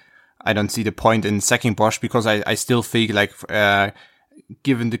 so I don't see the point in sacking Bosz, because I still think, like,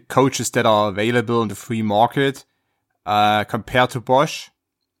 given the coaches that are available in the free market, compared to Bosz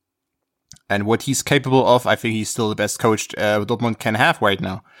and what he's capable of, I think he's still the best coach Dortmund can have right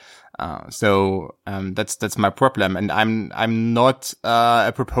now. So that's my problem. And I'm not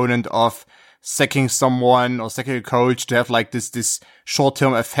a proponent of sacking someone or sacking a coach to have like this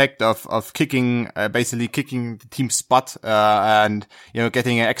short-term effect of kicking, basically kicking the team's butt, and,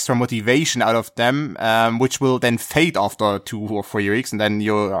 getting an extra motivation out of them, which will then fade after 2 or 3 weeks, and then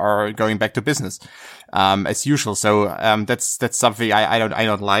you are going back to business, as usual. So, that's something I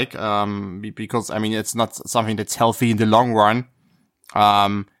don't like, because, I mean, it's not something that's healthy in the long run.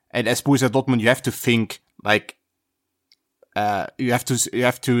 And as Borussia Dortmund, you have to think like, you have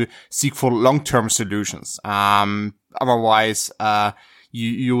to seek for long-term solutions. Otherwise,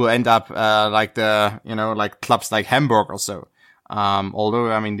 you will end up, like like clubs like Hamburg or so.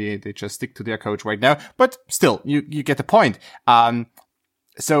 Although, I mean, they just stick to their coach right now, but still, you get the point.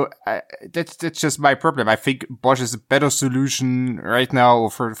 So, that's just my problem. I think Bosz is a better solution right now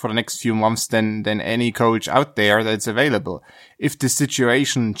for the next few months than any coach out there that's available. If the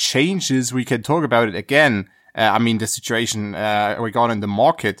situation changes, we can talk about it again. I mean, the situation, regarding the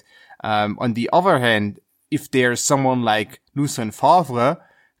market. On the other hand, if there's someone like Lucien Favre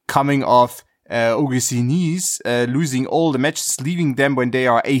coming off, OGC Nice, losing all the matches, leaving them when they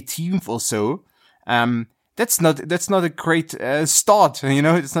are 18th or so, that's not a great, start,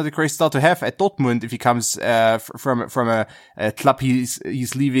 it's not a great start to have at Dortmund if he comes, from a club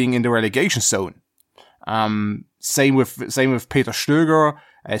he's leaving in the relegation zone. Same with Peter Stöger.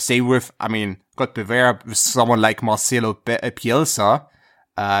 Same with, I mean, God beware, with someone like Marcelo Bielsa.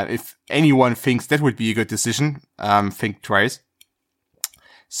 If anyone thinks that would be a good decision, think twice.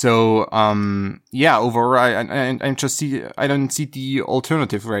 So, overall, I don't see the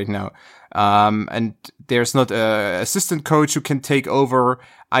alternative right now. And there's not a assistant coach who can take over.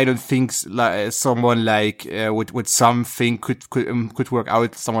 I don't think someone like, would some think could work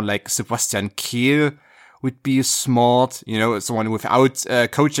out. Someone like Sebastian Kehl would be smart, someone without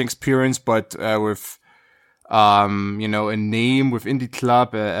coaching experience, but with a name within the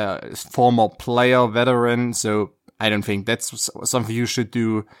club, a former player, veteran. So I don't think that's something you should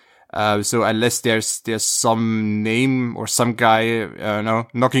do. So unless there's some name or some guy,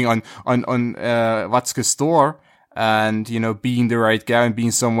 knocking on Watzke's door and, being the right guy and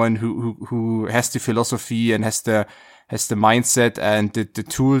being someone who has the philosophy and has the mindset and the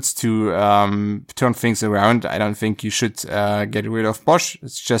tools to turn things around, I don't think you should get rid of Bosz.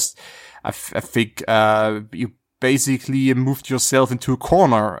 It's just, I think you basically moved yourself into a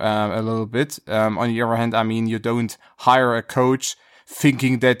corner a little bit. On the other hand, I mean, you don't hire a coach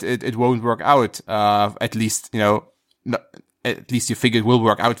thinking that it won't work out. At least, at least you think it will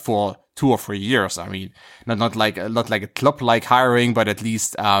work out for 2 or 3 years. I mean, not like a club-like hiring, but at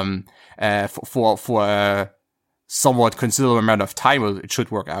least for somewhat considerable amount of time, it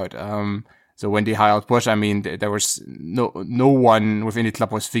should work out. So when they hired Bosz, I mean, there was no one within the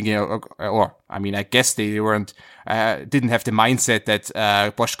club was thinking, or I mean, I guess they didn't have the mindset that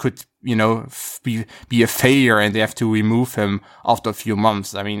Bosz could, be a failure and they have to remove him after a few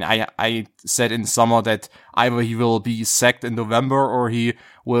months. I mean, I said in summer that either he will be sacked in November or he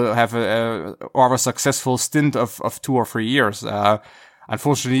will have a rather successful stint of 2 or 3 years.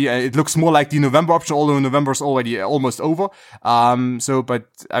 Unfortunately, it looks more like the November option, although November is already almost over. But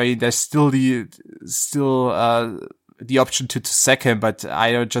I mean, there's still the option to sack him, but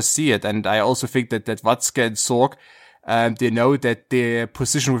I don't just see it. And I also think that Watzke and Sorg, they know that their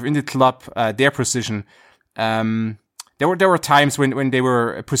position within the club, their position, there were times when they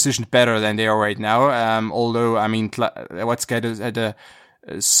were positioned better than they are right now. Although, I mean, Watzke had a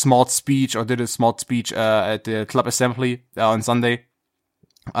smart speech or did a smart speech, at the club assembly on Sunday.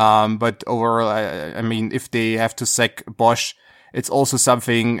 But overall, I mean, if they have to sack Bosz, it's also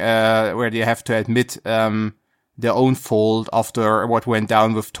something, where they have to admit, their own fault after what went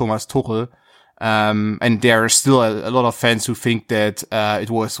down with Thomas Tuchel. And there are still a lot of fans who think that, it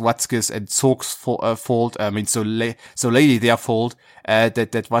was Watzke's and Sorg's fault. I mean, so lately their fault, that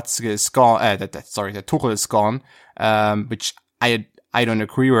Watzke is gone, that Tuchel is gone, which I don't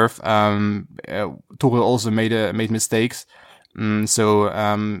agree with. Tuchel also made mistakes.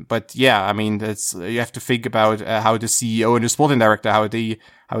 But yeah, I mean, you have to think about, how the CEO and the sporting director, how they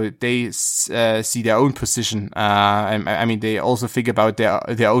see their own position. I mean, they also think about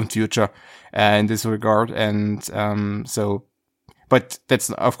their own future, in this regard. And, but that's,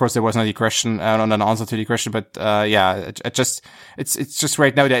 of course, there was not a question, not an answer to the question, but, it's just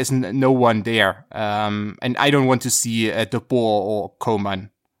right now there isn't no one there. And I don't want to see De Boer or Koeman.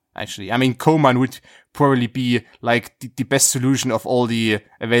 Actually, I mean, Koeman would probably be like the best solution of all the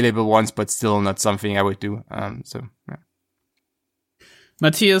available ones, but still not something I would do. Yeah.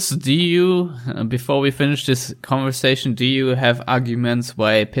 Matthias, do you, before we finish this conversation, do you have arguments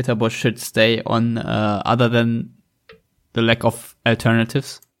why Peter Bosz should stay on, other than the lack of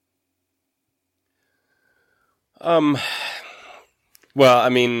alternatives? Well, I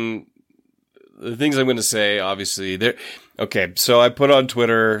mean, the things I'm going to say, obviously, okay, so I put on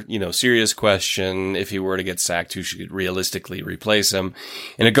Twitter, serious question. If he were to get sacked, who should realistically replace him?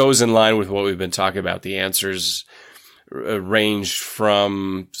 And it goes in line with what we've been talking about. The answers ranged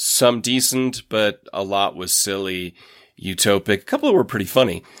from some decent, but a lot was silly, utopic. A couple were pretty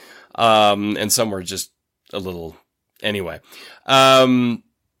funny. And some were just a little, anyway. To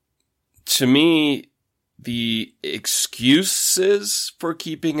me, the excuses for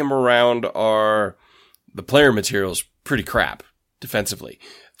keeping him around are the player material's pretty crap defensively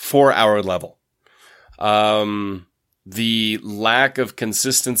for our level. The lack of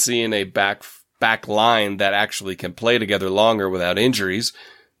consistency in a back line that actually can play together longer without injuries,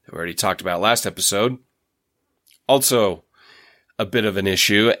 that we already talked about last episode, also a bit of an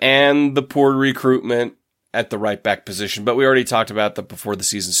issue, and the poor recruitment at the right back position. But we already talked about that before the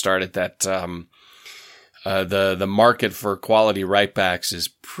season started, that the market for quality right backs is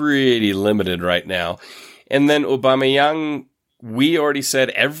pretty limited right now. And then Aubameyang, everybody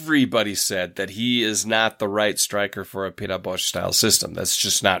said that he is not the right striker for a Peter Bosz style system. That's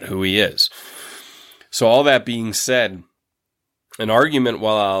just not who he is. So all that being said, an argument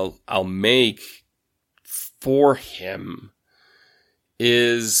I'll make for him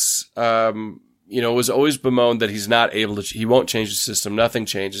is, it was always bemoaned that he's not able to, he won't change the system. Nothing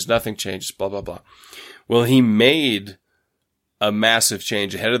changes, blah, blah, blah. Well, he made a massive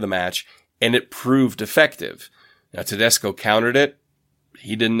change ahead of the match, and it proved effective. Now, Tedesco countered it.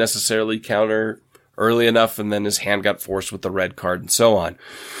 He didn't necessarily counter early enough, and then his hand got forced with the red card and so on.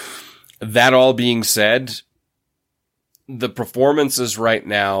 That all being said, the performances right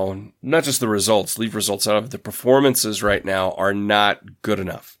now, not just the results, leave results out of it, the performances right now are not good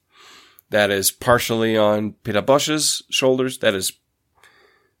enough. That is partially on Peter Bosz's shoulders. That is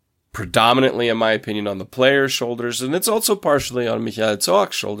predominantly, in my opinion, on the players' shoulders. And it's also partially on Michael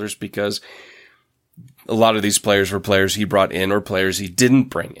Zorc's shoulders, because a lot of these players were players he brought in or players he didn't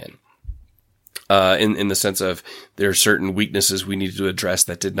bring in. In the sense of there are certain weaknesses we needed to address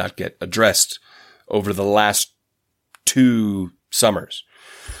that did not get addressed over the last 2 summers,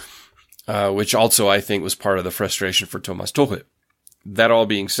 which also I think was part of the frustration for Thomas Tuchel. That all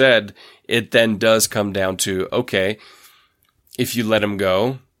being said, it then does come down to, okay, if you let him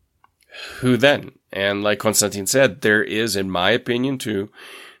go, who then? And like Konstantin said, there is, in my opinion, too,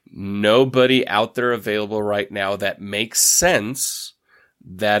 nobody out there available right now that makes sense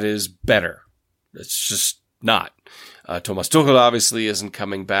that is better. It's just not. Thomas Tuchel obviously isn't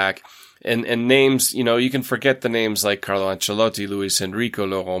coming back. And names, you can forget the names like Carlo Ancelotti, Luis Enrique,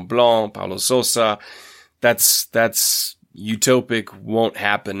 Laurent Blanc, Paulo Sousa. That's utopic, won't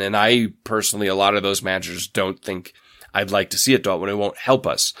happen. And I personally, a lot of those managers don't think I'd like to see it, Dortmund. It won't help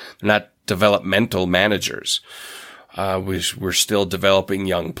us. They're not developmental managers. We're still developing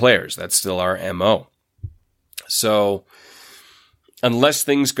young players. That's still our MO. So unless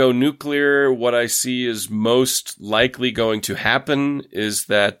things go nuclear, what I see is most likely going to happen is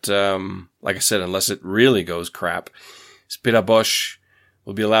that, like I said, unless it really goes crap, Peter Bosz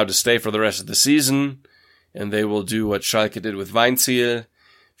will be allowed to stay for the rest of the season, and they will do what Schalke did with Weinziel. A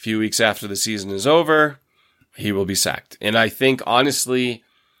few weeks after the season is over, he will be sacked. And I think, honestly,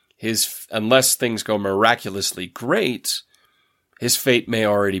 unless things go miraculously great, his fate may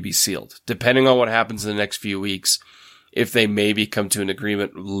already be sealed. Depending on what happens in the next few weeks, if they maybe come to an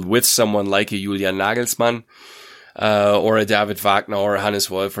agreement with someone like a Julian Nagelsmann, or a David Wagner or a Hannes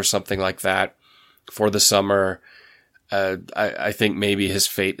Wolf or something like that for the summer, I think maybe his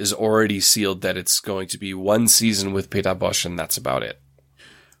fate is already sealed, that it's going to be 1 season with Peter Bosz, and that's about it.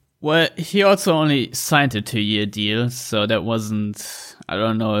 Well, he also only signed a 2-year deal, so that wasn't, I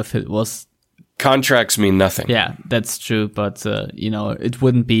don't know if it was. Contracts mean nothing. Yeah, that's true, but, it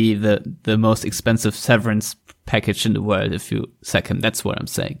wouldn't be the most expensive severance package in the world if you sack him. That's what I'm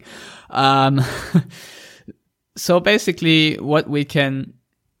saying. So basically what we can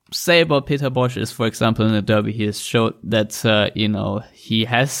say about Peter Bosz is, for example, in the derby, he has showed that, he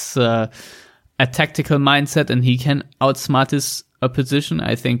has a tactical mindset and he can outsmart his opposition.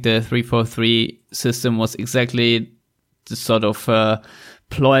 I think the 3-4-3 system was exactly the sort of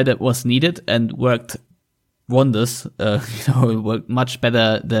ploy that was needed and worked wonders. It worked much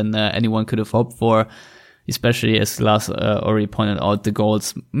better than anyone could have hoped for, especially as Lars already pointed out, the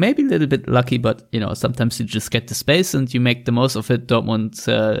goals maybe a little bit lucky, but sometimes you just get the space and you make the most of it. Dortmund,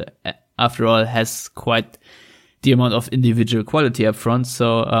 after all, has quite the amount of individual quality up front,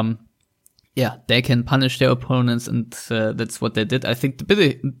 so they can punish their opponents, and that's what they did. I think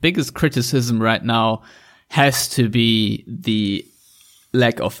the biggest criticism right now has to be the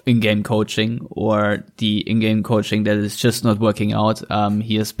lack of in-game coaching or the in-game coaching that is just not working out.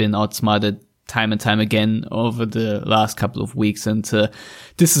 He has been outsmarted time and time again over the last couple of weeks, and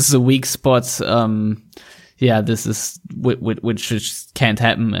this is a weak spot. This is which just can't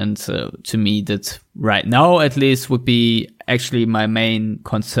happen, and to me, that right now at least would be actually my main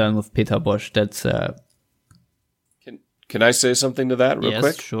concern with Peter Bosz. That's Can I say something to that real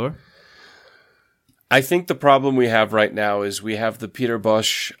quick? Yes, sure. I think the problem we have right now is we have the Peter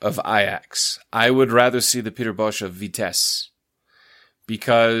Bosz of Ajax. I would rather see the Peter Bosz of Vitesse.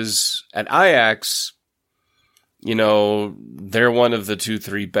 Because at Ajax, they're one of the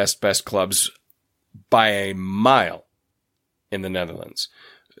 2-3 best clubs by a mile in the Netherlands.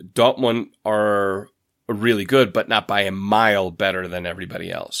 Dortmund are really good, but not by a mile better than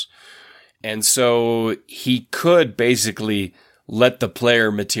everybody else. And so he could basically let the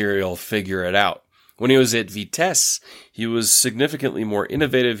player material figure it out. When he was at Vitesse, he was significantly more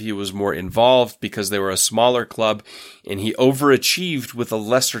innovative. He was more involved because they were a smaller club, and he overachieved with a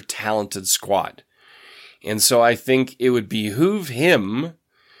lesser talented squad. And so I think it would behoove him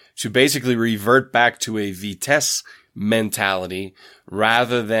to basically revert back to a Vitesse mentality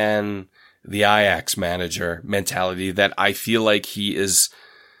rather than the Ajax manager mentality that I feel like he is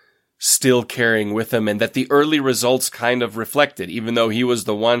still carrying with him, and that the early results kind of reflected, even though he was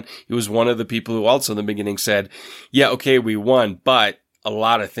one of the people who also in the beginning said, yeah, okay, we won, but a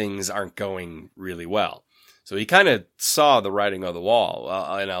lot of things aren't going really well. So he kind of saw the writing on the wall,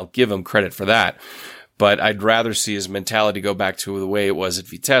 and I'll give him credit for that. But I'd rather see his mentality go back to the way it was at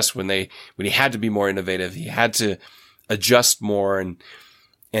Vitesse when he had to be more innovative, he had to adjust more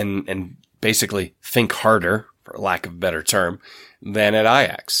and basically think harder, for lack of a better term, than at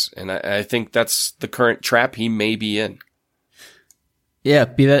Ajax. And I think that's the current trap he may be in. Yeah,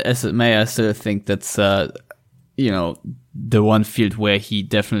 be that as it may, I still think that's, the one field where he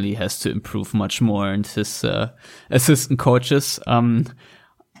definitely has to improve much more, and his assistant coaches.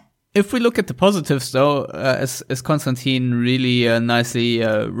 If we look at the positives, though, as Konstantin really nicely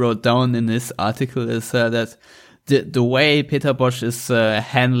wrote down in this article, is that the way Peter Bosz is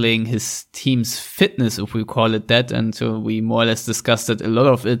handling his team's fitness, if we call it that, and we more or less discussed that a lot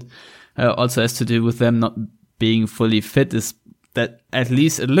of it also has to do with them not being fully fit, is that at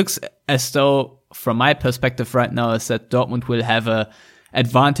least it looks as though, from my perspective right now, is that Dortmund will have a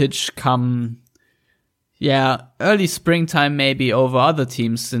advantage come early springtime maybe over other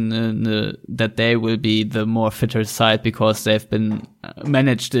teams in that they will be the more fitter side, because they've been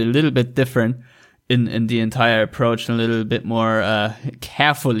managed a little bit different in the entire approach, a little bit more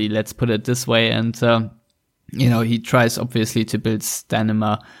carefully, let's put it this way. And he tries obviously to build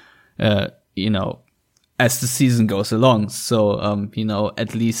stamina as the season goes along. So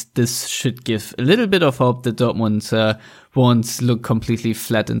at least this should give a little bit of hope that Dortmund won't look completely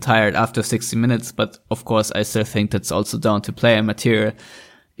flat and tired after 60 minutes. But of course, I still think that's also down to player material,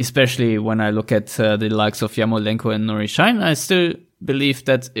 especially when I look at the likes of Yarmolenko and Nuri Sahin. I still believe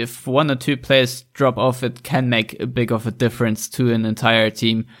that if one or two players drop off, it can make a big of a difference to an entire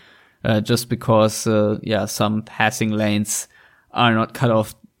team, just because some passing lanes are not cut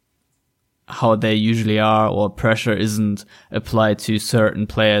off how they usually are, or pressure isn't applied to certain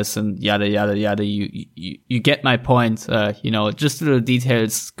players, and yada yada yada. You get my point. Just little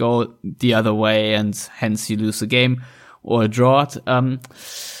details go the other way, and hence you lose a game or a draw it.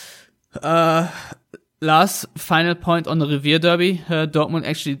 Last final point on the Revier Derby. Dortmund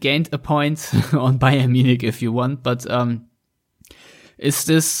actually gained a point on Bayern Munich, if you want, but is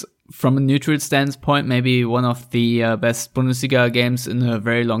this, from a neutral standpoint, maybe one of the best Bundesliga games in a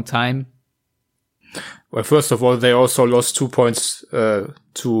very long time? Well, first of all, they also lost 2 points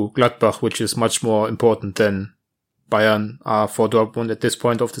to Gladbach, which is much more important than Bayern are for Dortmund at this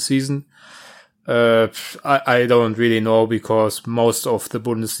point of the season. I don't really know, because most of the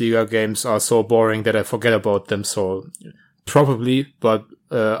Bundesliga games are so boring that I forget about them. So probably, but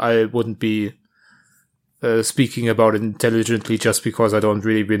I wouldn't be speaking about it intelligently just because I don't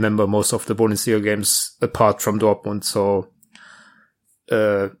really remember most of the Bundesliga games apart from Dortmund. So,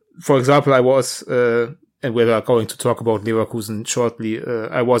 for example, I was, and we are going to talk about Leverkusen shortly.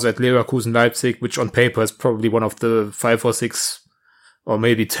 I was at Leverkusen Leipzig, which on paper is probably one of the 5 or 6 or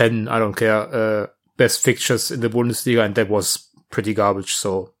maybe 10, I don't care, best fixtures in the Bundesliga, and that was pretty garbage.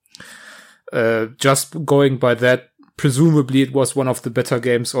 So, just going by that, presumably it was one of the better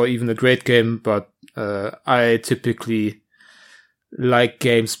games or even a great game, but I typically like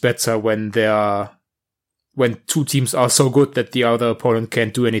games better when two teams are so good that the other opponent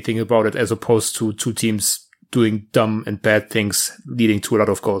can't do anything about it, as opposed to two teams doing dumb and bad things leading to a lot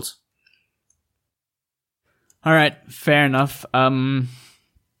of goals. All right, fair enough.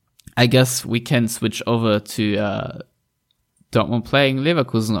 I guess we can switch over to Dortmund playing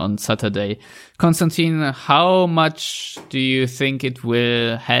Leverkusen on Saturday. Konstantin, how much do you think it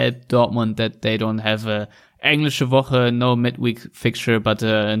will help Dortmund that they don't have a Englische Woche, no midweek fixture, but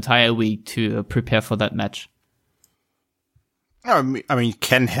an entire week to prepare for that match? I mean, it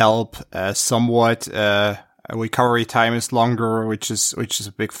can help somewhat. Recovery time is longer, which is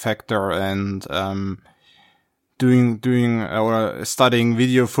a big factor, and doing or studying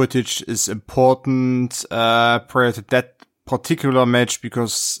video footage is important prior to that particular match,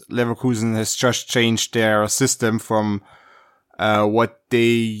 because Leverkusen has just changed their system from what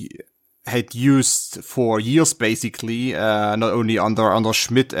they had used for years, basically, not only under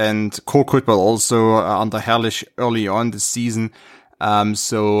Schmidt and Korkut, but also under Herrlich early on this season.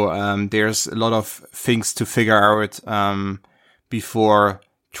 So there's a lot of things to figure out before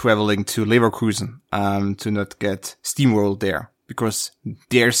traveling to Leverkusen to not get steamrolled there, because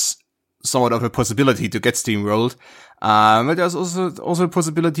there's somewhat of a possibility to get steamrolled. But there's also a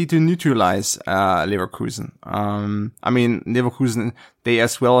possibility to neutralize Leverkusen. I mean, Leverkusen, they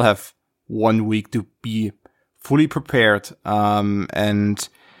as well have 1 week to be fully prepared, and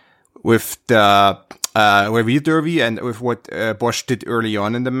with the Revier Derby and with what Bosch did early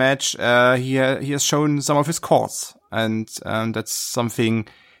on in the match, he has shown some of his cards, and that's something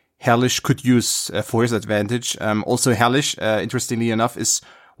Herrlich could use for his advantage. Also, Herrlich, interestingly enough, is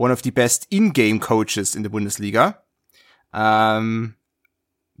one of the best in-game coaches in the Bundesliga,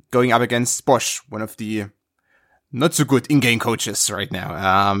 going up against Bosch, one of the not so good in-game coaches right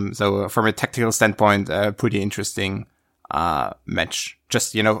now. So from a tactical standpoint, pretty interesting match.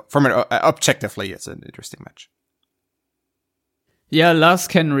 Just, from an objectively, it's an interesting match. Yeah, Lars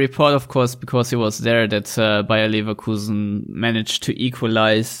can report, of course, because he was there, that Bayer Leverkusen managed to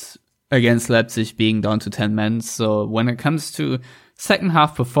equalize against Leipzig, being down to 10 men. So when it comes to second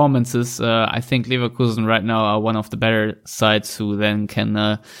half performances, I think Leverkusen right now are one of the better sides who then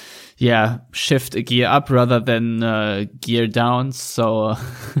can shift a gear up rather than gear down. So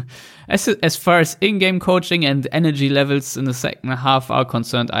as far as in-game coaching and energy levels in the second half are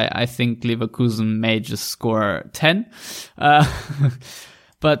concerned, I think Leverkusen may just score 10.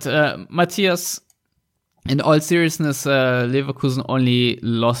 But Matthias, in all seriousness, Leverkusen only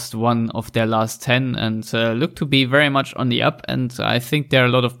lost one of their last 10 and look to be very much on the up. And I think there are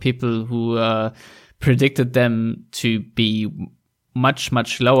a lot of people who predicted them to be much,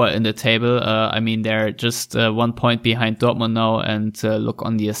 much lower in the table. I mean, they're just 1 point behind Dortmund now and look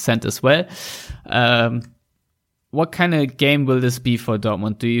on the ascent as well. What kind of game will this be for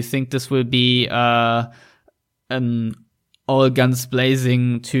Dortmund? Do you think this will be an all guns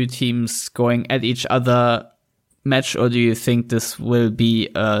blazing, two teams going at each other match, or do you think this will be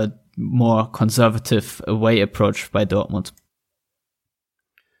a more conservative away approach by Dortmund?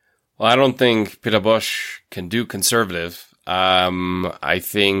 Well, I don't think Peter Bosch can do conservative. I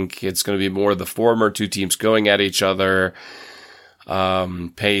think it's going to be more the former, two teams going at each other,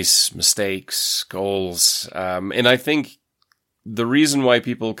 pace, mistakes, goals. And I think the reason why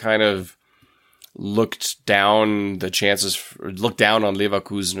people kind of looked down on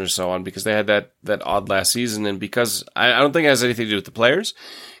Leverkusen or so on, because they had that odd last season, and because I don't think it has anything to do with the players,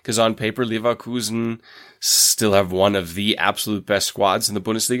 because on paper, Leverkusen still have one of the absolute best squads in the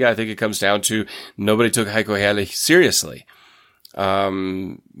Bundesliga. I think it comes down to nobody took Heiko Herrlich seriously.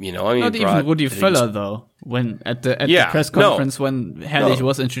 Not even Rudi Völler, though. When at the press conference when Herrlich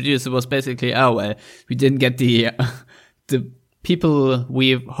was introduced, it was basically, we didn't get the people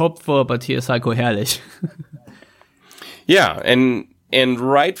we hoped for, but here's Heiko Herrlich. Yeah, and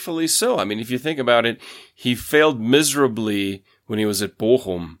rightfully so. I mean, if you think about it, he failed miserably when he was at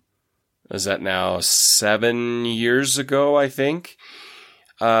Bochum. Is that now 7 years ago, I think?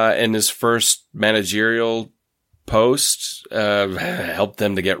 In his first managerial post, helped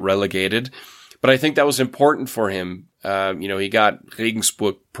them to get relegated. But I think that was important for him. He got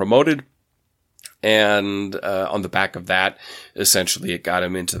Regensburg promoted, and on the back of that, essentially it got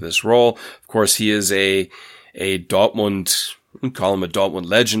him into this role. Of course, he is a Dortmund, I wouldn't call him a Dortmund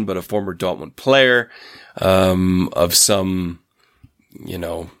legend, but a former Dortmund player of some,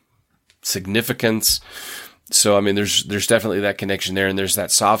 significance. So, I mean, there's definitely that connection there, and there's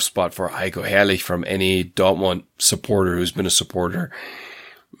that soft spot for Heiko Herrlich from any Dortmund supporter who's been a supporter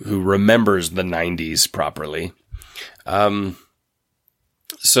who remembers the 90s properly.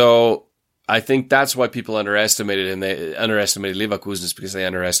 So I think that's why people underestimated him. They underestimated Leverkusen is because they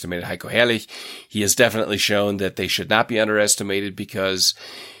underestimated Heiko Herrlich. He has definitely shown that they should not be underestimated because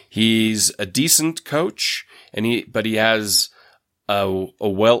he's a decent coach, but he has a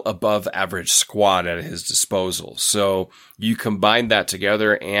well above average squad at his disposal. So you combine that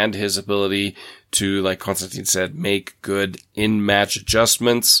together and his ability to, like Konstantin said, make good in-match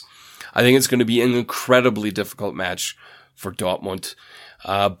adjustments. I think it's going to be an incredibly difficult match for Dortmund.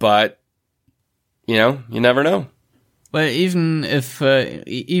 But, you know, you never know. Well, even if,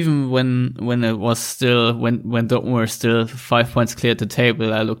 even when it was still, when Dortmund were still 5 points clear at the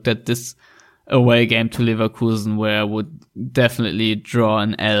table, I looked at this away game to Leverkusen where I would definitely draw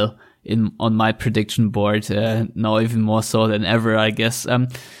an L on my prediction board, now even more so than ever, I guess.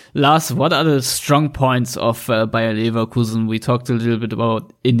 Lars, what are the strong points of Bayer Leverkusen? We talked a little bit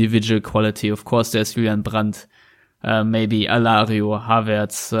about individual quality. Of course, there's Julian Brandt, maybe Alario,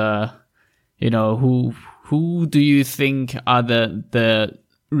 Havertz, you know, who do you think are the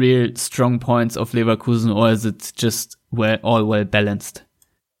real strong points of Leverkusen, or is it just all well balanced?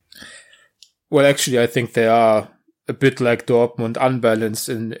 Well, actually, I think they are a bit like Dortmund, unbalanced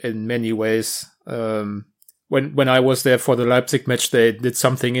in many ways. When I was there for the Leipzig match, they did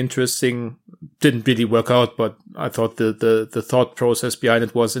something interesting. Didn't really work out, but I thought the thought process behind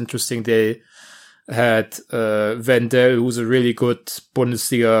it was interesting. They had Wendell, who's a really good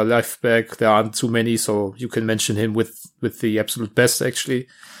Bundesliga left back. There aren't too many, so you can mention him with the absolute best, actually.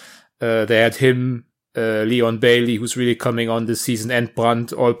 They had him, Leon Bailey, who's really coming on this season, and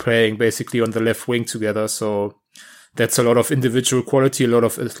Brandt, all playing basically on the left wing together. So that's a lot of individual quality, a lot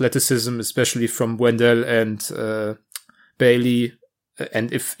of athleticism, especially from Wendell and Bailey.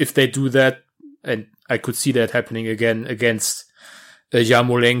 And if they do that, and I could see that happening again against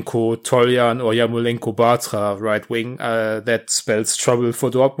Yarmolenko Toljan or Yarmolenko Bartra right wing, that spells trouble for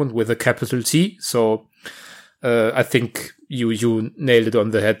Dortmund with a capital T. So I think you nailed it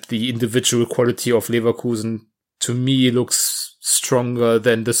on the head. The individual quality of Leverkusen, to me, looks stronger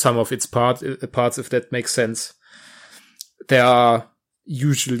than the sum of its parts, if that makes sense. There are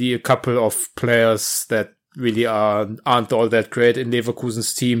usually a couple of players that really aren't all that great in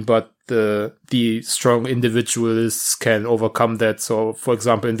Leverkusen's team, but the strong individuals can overcome that. So, for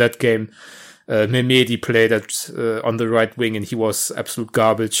example, in that game, Mehmedi played on the right wing, and he was absolute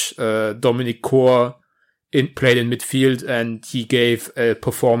garbage. Dominic Kor played in midfield, and he gave a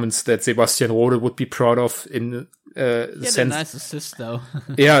performance that Sebastian Rode would be proud of in the sense. A nice assist, though.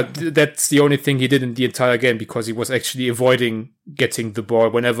 Yeah, that's the only thing he did in the entire game, because he was actually avoiding getting the ball.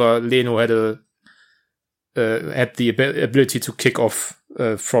 Whenever Leno had the ability to kick off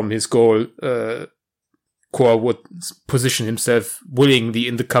from his goal, Kor would position himself willingly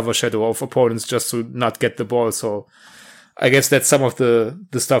in the cover shadow of opponents just to not get the ball. So I guess that's some of the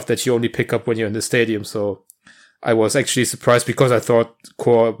stuff that you only pick up when you're in the stadium. So I was actually surprised, because I thought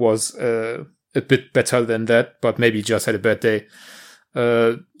Kor was a bit better than that, but maybe just had a bad day.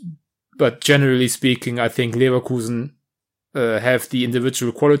 But generally speaking, I think Leverkusen have the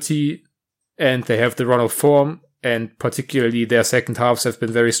individual quality, and they have the run of form, and particularly their second halves have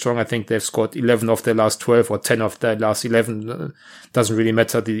been very strong. I think they've scored 11 of their last 12 or 10 of their last 11. Doesn't really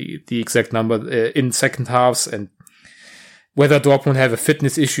matter the exact number in second halves. And whether Dortmund have a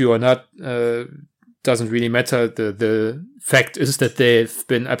fitness issue or not doesn't really matter. The fact is that they've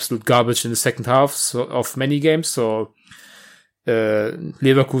been absolute garbage in the second half of many games. So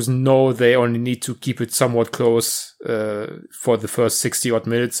Leverkusen know they only need to keep it somewhat close for the first 60 odd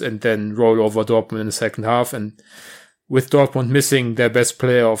minutes, and then roll over Dortmund in the second half. And with Dortmund missing their best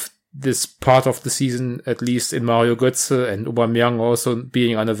player of this part of the season, at least in Mario Götze, and Aubameyang also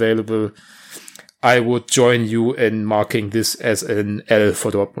being unavailable, I would join you in marking this as an L for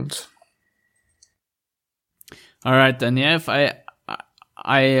Dortmund. All right, then, yeah, if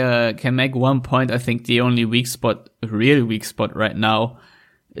I can make one point. I think the only real weak spot right now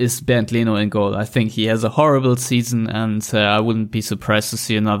is Bernd Leno in goal. I think he has a horrible season, and I wouldn't be surprised to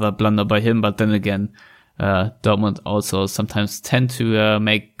see another blunder by him. But then again, Dortmund also sometimes tend to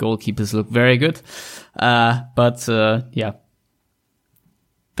make goalkeepers look very good. But yeah,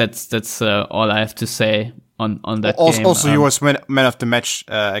 that's all I have to say on that game. Also, he was man of the match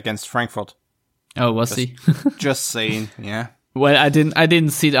against Frankfurt. Oh, was he? Just saying, yeah. Well, I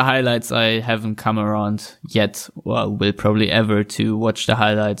didn't see the highlights. I haven't come around yet. Well, will probably ever to watch the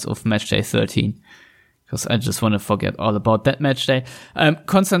highlights of match day 13, because I just want to forget all about that match day.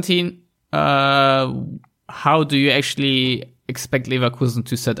 Konstantin, how do you actually expect Leverkusen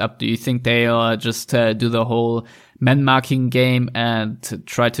to set up? Do you think they'll just do the whole man-marking game and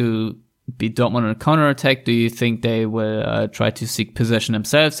try to beat Dortmund on a counter-attack? Do you think they will try to seek possession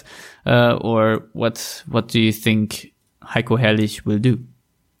themselves? Or what do you think Heiko Herrlich will do?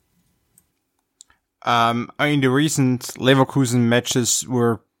 I mean, the recent Leverkusen matches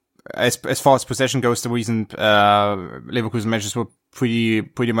were, as far as possession goes, the recent Leverkusen matches were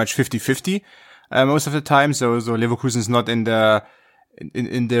pretty much 50-50 most of the time. So Leverkusen is not in the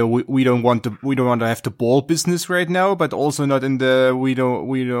we don't want to have the ball business right now, but also not in the we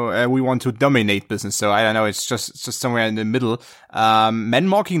want to dominate business. So I don't know. It's just somewhere in the middle. Man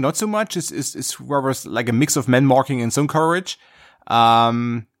marking not so much. Is rather like a mix of man marking and zone coverage.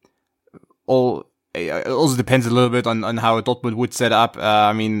 It also depends a little bit on how Dortmund would set up.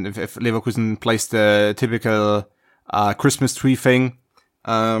 I mean, if Leverkusen plays the typical Christmas tree thing,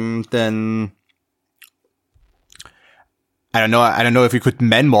 then I don't know if we could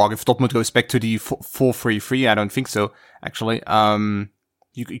man mark if Dortmund goes back to the 4-3-3. I don't think so, actually.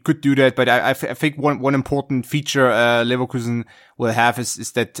 You could do that, but I think one important feature Leverkusen will have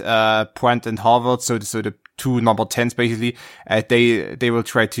is that Brandt and Harvard, so the two number 10s basically, they will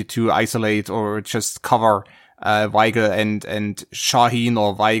try to isolate or just cover Weigl and Şahin,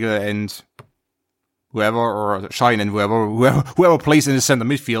 or Weigl and whoever, or Şahin and whoever plays in the center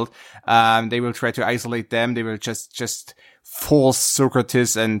midfield. They will try to isolate them. They will just force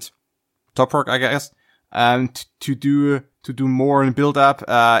Sokratis and Toprak, I guess, to do more and build up.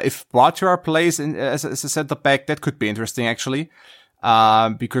 If Bartra plays as a center back, that could be interesting actually,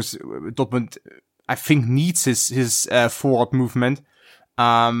 because Dortmund, I think, needs his forward movement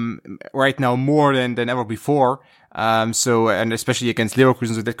right now more than ever before. So, and especially against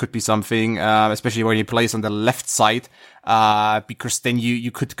Leverkusen, so that could be something, especially when he plays on the left side, because then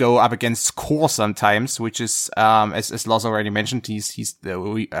you could go up against Kor sometimes, which is, as Lars already mentioned, he's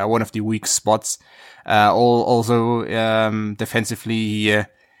one of the weak spots. Also, defensively,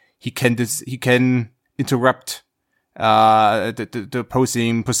 he can interrupt the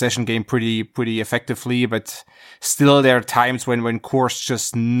opposing possession game pretty effectively, but still there are times when Kor's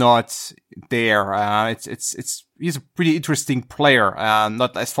just not there. He's a pretty interesting player,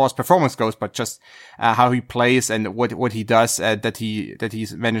 not as far as performance goes, but just how he plays and what he does, that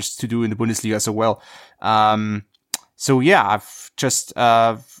he's managed to do in the Bundesliga so well. So yeah, I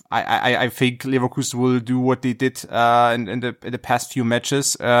think Leverkusen will do what they did in the past few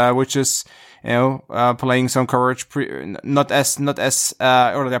matches, which is, playing some courage, not as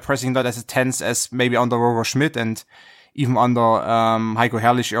or they're pressing not as intense as maybe under Roger Schmidt and even under Heiko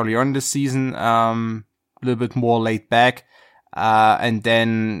Herrlich early on this season. A little bit more laid back, and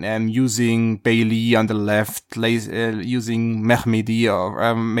then using Bailey on the left, using Mehmedi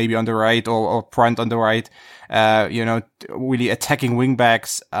or maybe on the right, or Brandt on the right. Really attacking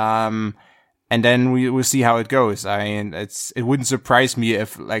wingbacks. And then we will see how it goes. I mean, it wouldn't surprise me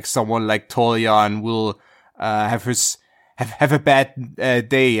if like someone like Toljan will have a bad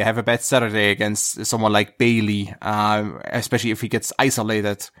day, have a bad Saturday against someone like Bailey, especially if he gets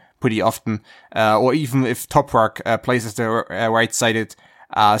isolated pretty often, or even if Toprak plays as the right-sided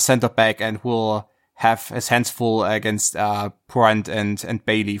center back and will have his hands full against Brandt and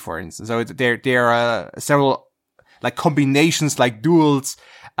Bailey, for instance. So there are several like combinations, like duels,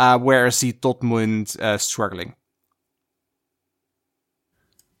 where I see Dortmund struggling.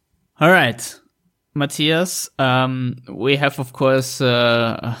 All right, Matthias. We have, of course,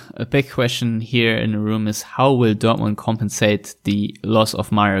 a big question here in the room is how will Dortmund compensate the loss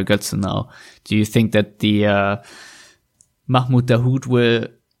of Mario Götze now? Do you think that the Mahmoud Dahoud will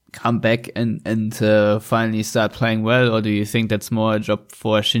come back and finally start playing well, or do you think that's more a job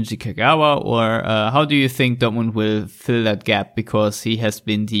for Shinji Kagawa, or how do you think Dortmund will fill that gap, because he has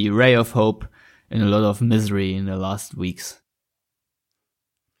been the ray of hope in a lot of misery in the last weeks?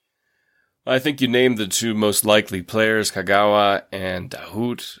 I think you named the two most likely players, Kagawa and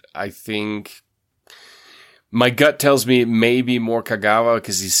Dahoud. I think my gut tells me maybe more Kagawa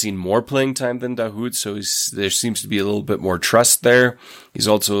because he's seen more playing time than Dahoud, so there seems to be a little bit more trust there. He's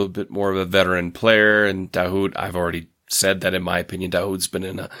also a bit more of a veteran player, and Dahoud, I've already said that in my opinion, Dahoud's been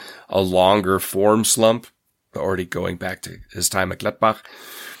in a longer form slump, already going back to his time at Gladbach.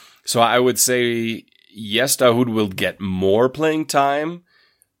 So I would say, yes, Dahoud will get more playing time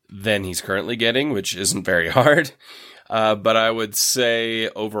than he's currently getting, which isn't very hard. But I would say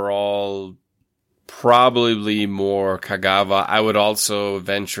overall, probably more Kagawa. I would also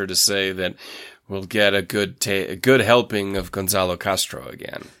venture to say that we'll get a good helping of Gonzalo Castro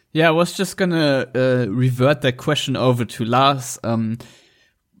again. Yeah, I was just gonna revert that question over to Lars.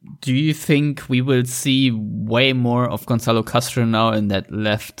 Do you think we will see way more of Gonzalo Castro now in that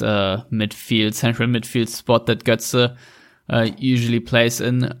left central midfield spot that Götze usually plays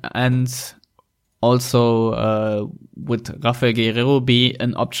in? And also, would Rafael Guerreiro be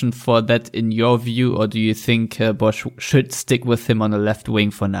an option for that in your view, or do you think Bosch should stick with him on the left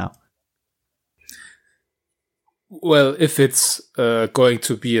wing for now? Well, if it's going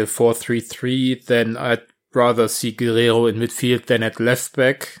to be a 4-3-3, then I'd rather see Guerrero in midfield than at left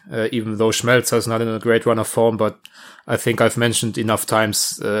back, even though Schmelzer is not in a great run of form. But I think I've mentioned enough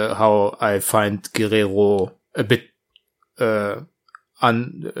times how I find Guerrero a bit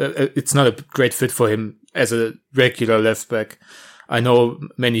it's not a great fit for him as a regular left back. I know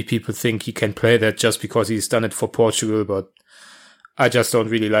many people think he can play that just because he's done it for Portugal, but I just don't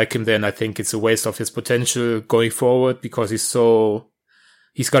really like him there, and I think it's a waste of his potential going forward because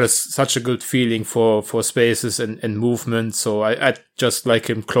he's got such a good feeling for spaces and movement. So I just like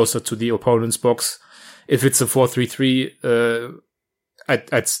him closer to the opponent's box. If it's a 4-3-3,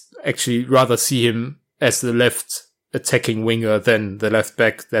 I'd actually rather see him as the left attacking winger than the left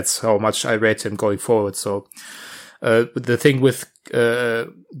back. That's how much I rate him going forward. So the thing with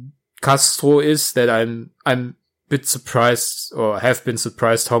Castro is that I'm a bit surprised, or have been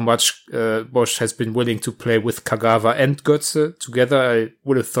surprised, how much Bosz has been willing to play with Kagawa and Götze together. I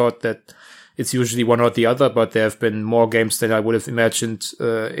would have thought that it's usually one or the other, but there have been more games than I would have imagined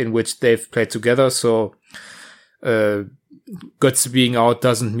in which they've played together. So Götze being out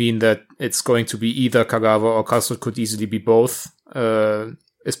doesn't mean that it's going to be either Kagawa or Castro. It could easily be both,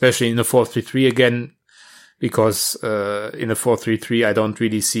 especially in the 4-3-3 again. Because in a 4-3-3, I don't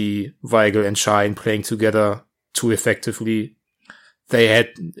really see Weigl and Şahin playing together too effectively. They had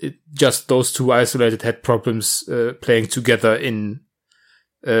just those two isolated had problems playing together in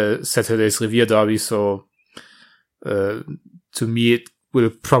Saturday's Revier Derby. So to me, it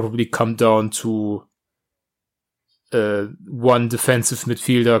will probably come down to one defensive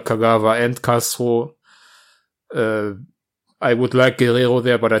midfielder, Kagawa and Castro. I would like Guerrero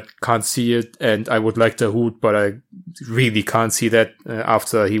there, but I can't see it. And I would like Dahoud, but I really can't see that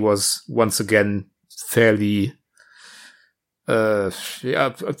after he was once again fairly bad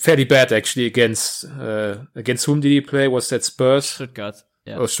actually against whom did he play? Was that Spurs? Stuttgart.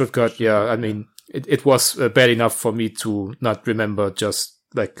 Yeah. Oh, Stuttgart. Yeah. I mean, it was bad enough for me to not remember just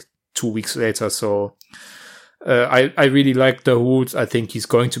like 2 weeks later. So, I really like Dahoud. I think he's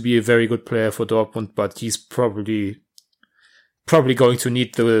going to be a very good player for Dortmund, but he's probably going to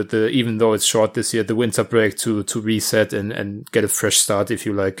need the even though it's short this year, the winter break to reset and get a fresh start, if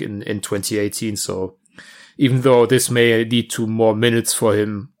you like, in 2018. So even though this may lead to more minutes for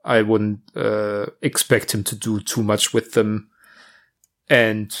him, I wouldn't expect him to do too much with them.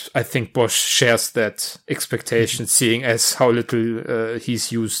 And I think Bosz shares that expectation, seeing as how little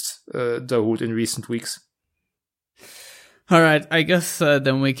he's used Dahoud in recent weeks. All right, I guess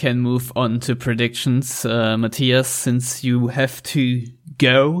then we can move on to predictions. Matthias, since you have to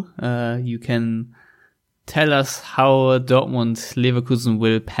go, you can tell us how Dortmund Leverkusen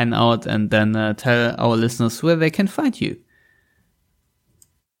will pan out, and then tell our listeners where they can find you.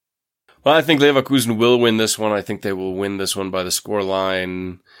 Well, I think Leverkusen will win this one. I think they will win this one by the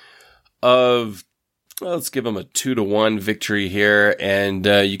scoreline of, well, let's give them a 2-1 victory here. And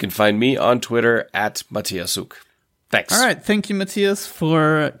you can find me on Twitter at Matthias Suk. Thanks. All right. Thank you, Matthias,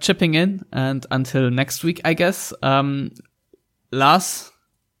 for chipping in. And until next week, I guess. Lars,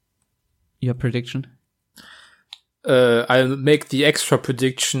 your prediction? I'll make the extra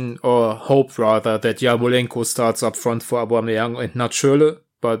prediction, or hope rather, that Yarmolenko starts up front for Aubameyang and not Schürrle.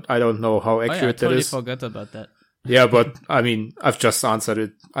 But I don't know how accurate that is. I totally forgot about that. Yeah, but I mean, I've just answered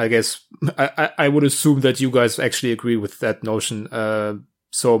it. I guess I would assume that you guys actually agree with that notion.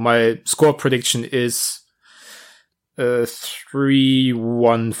 So my score prediction is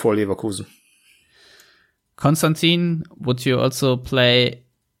 3-1 for Leverkusen. Konstantin, would you also play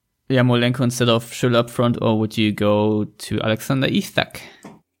Yarmolenko instead of Schürrle up front, or would you go to Alexander Isak?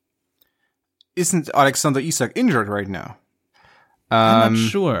 Isn't Alexander Isak injured right now? I'm not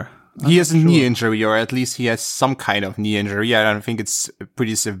sure. He has a knee injury, or at least he has some kind of knee injury. I don't think it's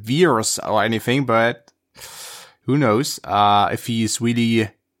pretty severe or anything, but who knows if he's really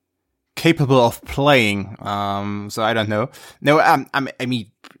capable of playing. So I don't know. No, I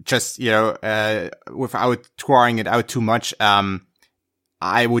mean, just, without drawing it out too much,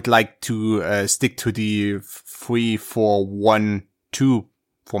 I would like to stick to the 3-4-1-2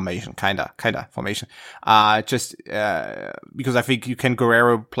 formation, kinda formation. Just because I think you can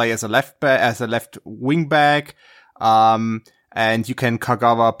Guerrero play as a left wing back, and you can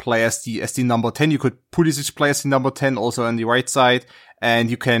Kagawa play as the number 10. You could Pulisic play as the number 10 also on the right side, and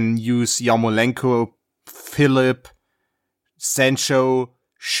you can use Yarmolenko, Philip, Sancho,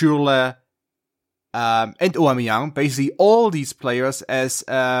 Schürrle, and Aubameyang, basically all these players as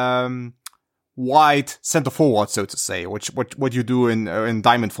 1-2 wide center forward, so to say, what you do in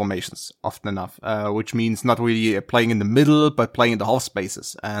diamond formations often enough, which means not really playing in the middle, but playing in the half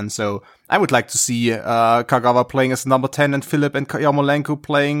spaces. And so I would like to see Kagawa playing as number 10 and Philip and Yarmolenko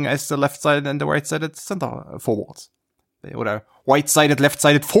playing as the left-sided and the right-sided center forwards. Or white-sided,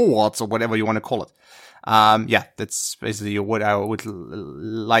 left-sided forwards, or whatever you want to call it. That's basically what I would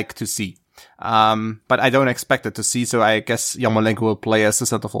like to see. But I don't expect it to see, so I guess Yarmolenko will play as a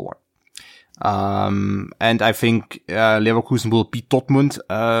center forward. And I think Leverkusen will beat Dortmund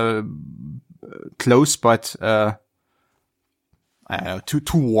close, but I don't know,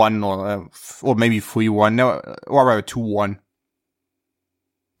 2-1 or maybe 3-1, no, or 2-1.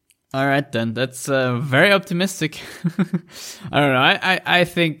 All right, then. That's very optimistic. I don't know. I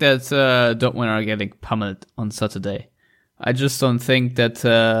think that Dortmund are getting pummeled on Saturday. I just don't think that,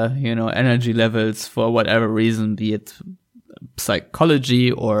 energy levels, for whatever reason, be it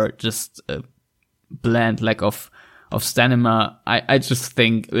psychology or just a bland lack of stamina, I just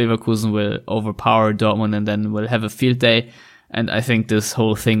think Leverkusen will overpower Dortmund and then will have a field day. And I think this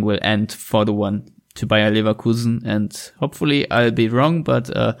whole thing will end 4-1 to Bayer Leverkusen, and hopefully I'll be wrong, but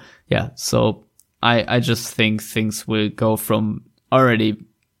so I just think things will go from already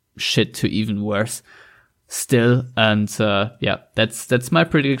shit to even worse still, and that's my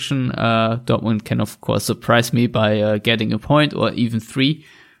prediction. Dortmund can of course surprise me by getting a point or even 3,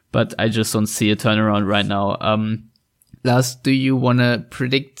 but I just don't see a turnaround right now. Lars, do you want to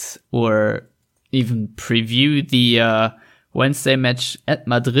predict or even preview the Wednesday match at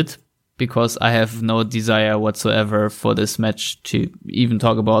Madrid? Because I have no desire whatsoever for this match to even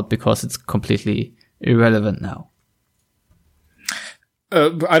talk about, because it's completely irrelevant now.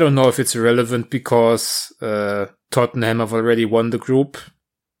 I don't know if it's irrelevant because Tottenham have already won the group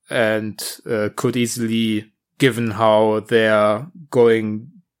and could easily, given how they're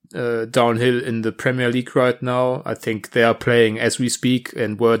going downhill in the Premier League right now, I think they are playing as we speak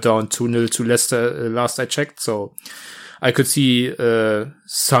and were down 2-0 to Leicester last I checked. So I could see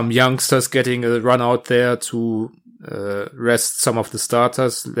some youngsters getting a run out there to rest some of the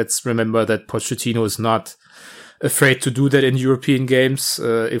starters. Let's remember that Pochettino is not afraid to do that in European games.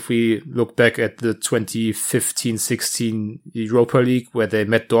 If we look back at the 2015-16 Europa League, where they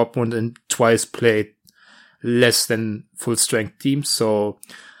met Dortmund and twice played less than full-strength teams. So,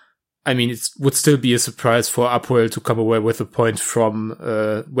 I mean, it would still be a surprise for Apoel to come away with a point from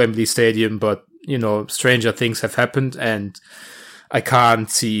Wembley Stadium, but stranger things have happened, and I can't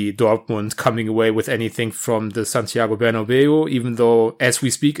see Dortmund coming away with anything from the Santiago Bernabeu, even though, as we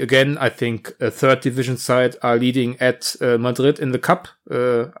speak again, I think a third division side are leading at Madrid in the cup,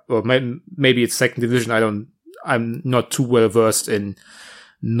 or maybe it's second division. I'm not too well versed in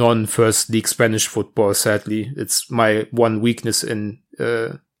non-first league Spanish football, sadly. It's my one weakness in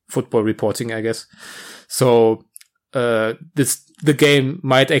football reporting, I guess. So, the game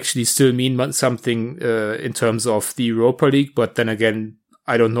might actually still mean something in terms of the Europa League, but then again,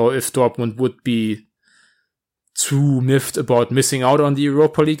 I don't know if Dortmund would be too miffed about missing out on the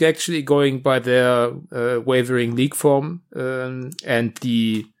Europa League, actually, going by their wavering league form and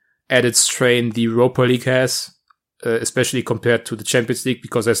the added strain the Europa League has, especially compared to the Champions League,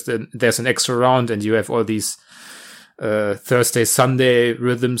 because there's an extra round and you have all these Thursday, Sunday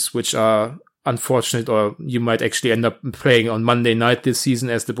rhythms, which are unfortunate, or you might actually end up playing on Monday night this season,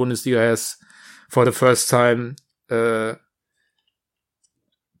 as the Bundesliga has for the first time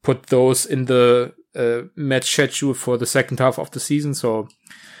put those in the match schedule for the second half of the season. So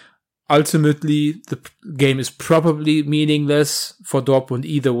ultimately the game is probably meaningless for Dortmund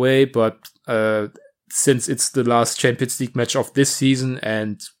either way, but since it's the last Champions League match of this season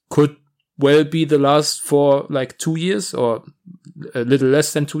and could well be the last for like 2 years or a little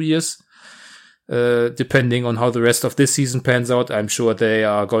less than 2 years, depending on how the rest of this season pans out, I'm sure they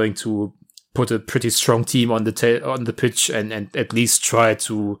are going to put a pretty strong team on the pitch and at least try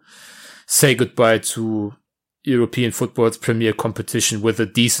to say goodbye to European football's premier competition with a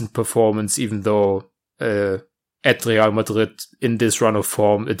decent performance, even though at Real Madrid in this run of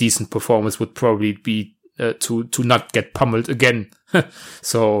form, a decent performance would probably be to not get pummeled again.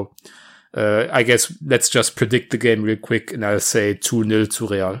 So I guess let's just predict the game real quick, and I'll say 2-0 to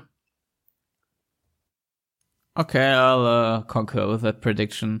Real. Okay, I'll concur with that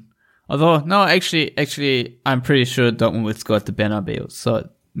prediction. Although, no, actually, I'm pretty sure Dortmund will score at the Bernabeu, so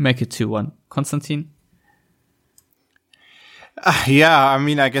make it 2-1. Konstantin? I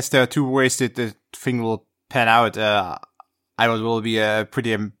mean, I guess there are two ways that the thing will pan out. It will be a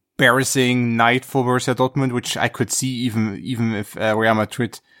pretty embarrassing night for Borussia Dortmund, which I could see even if Real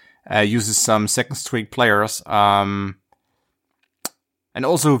Madrid uses some second-string players. And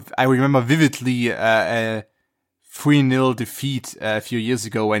also, I remember vividly a 3-0 defeat a few years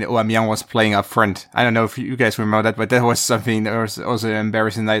ago when Aubameyang was playing up front. I don't know if you guys remember that, but that was something that was also an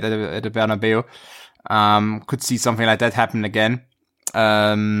embarrassing night at the Bernabeu. Could see something like that happen again.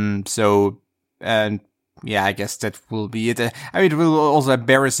 Yeah, I guess that will be it. It will also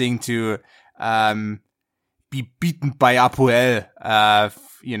embarrassing to be beaten by Apoel,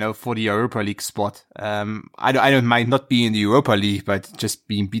 for the Europa League spot. I don't mind not being in the Europa League, but just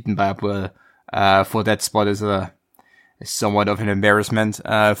being beaten by Apoel for that spot is somewhat of an embarrassment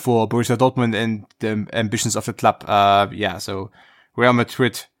for Borussia Dortmund and the ambitions of the club. So Real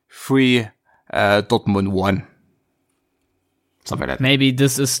Madrid 3, Dortmund 1. Something like that. Maybe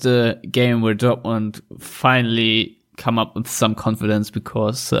this is the game where Dortmund finally come up with some confidence,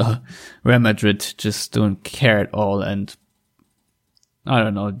 because Real Madrid just don't care at all, and I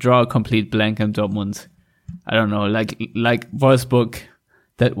don't know, draw a complete blank in Dortmund. I don't know, like Wolfsburg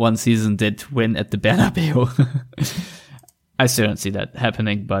that one season did win at the Bernabeu. I still don't see that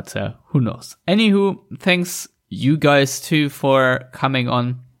happening, but who knows. Anywho, thanks you guys too for coming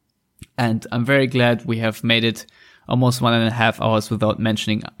on, and I'm very glad we have made it almost 1.5 hours without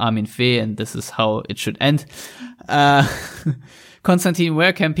mentioning Armin Fee, and this is how it should end. Konstantin,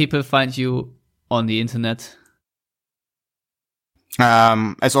 where can people find you on the internet?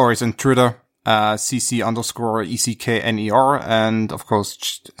 As always on Twitter, cc_ECKNER, and of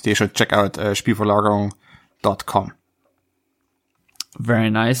course they should check out Spielverlagerung.com. Very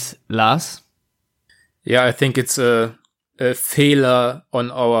nice. Lars? Yeah, I think it's a failure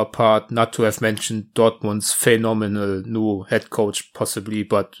on our part not to have mentioned Dortmund's phenomenal new head coach, possibly.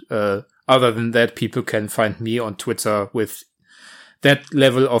 But other than that, people can find me on Twitter with that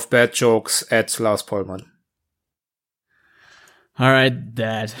level of bad jokes at Lars Pollmann. All right,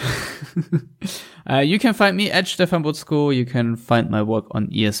 Dad. You can find me at Stefan Butzko. You can find my work on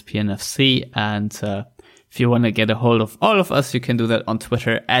ESPN FC. And if you want to get a hold of all of us, you can do that on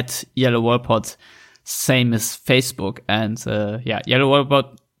Twitter at YellowWallPod. Same as Facebook. And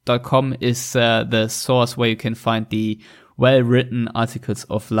YellowWallPod.com is the source where you can find the well-written articles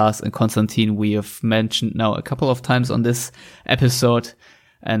of Lars and Konstantin we have mentioned now a couple of times on this episode.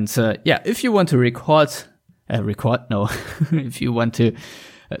 And if you want to if you want to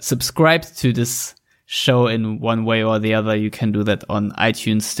subscribe to this show in one way or the other, you can do that on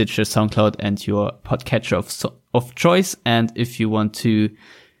iTunes, Stitcher, SoundCloud, and your podcatcher of choice. And if you want to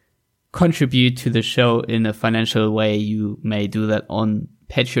contribute to the show in a financial way, you may do that on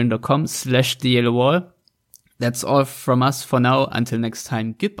patreon.com/theyellowwall. That's all from us for now. Until next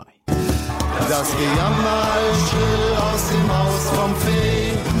time, goodbye. Das Gejammer still aus dem Haus vom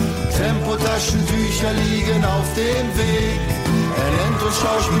Fee. Tempotaschentücher liegen auf dem Weg. Er nennt uns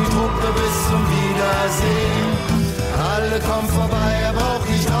Schauspieltruppe bis zum Wiedersehen. Alle kommen vorbei, er braucht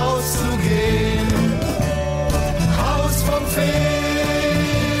nicht rauszugehen. Haus vom Fee,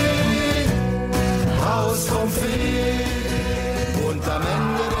 Haus vom Fee. Und am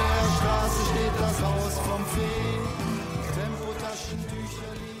Ende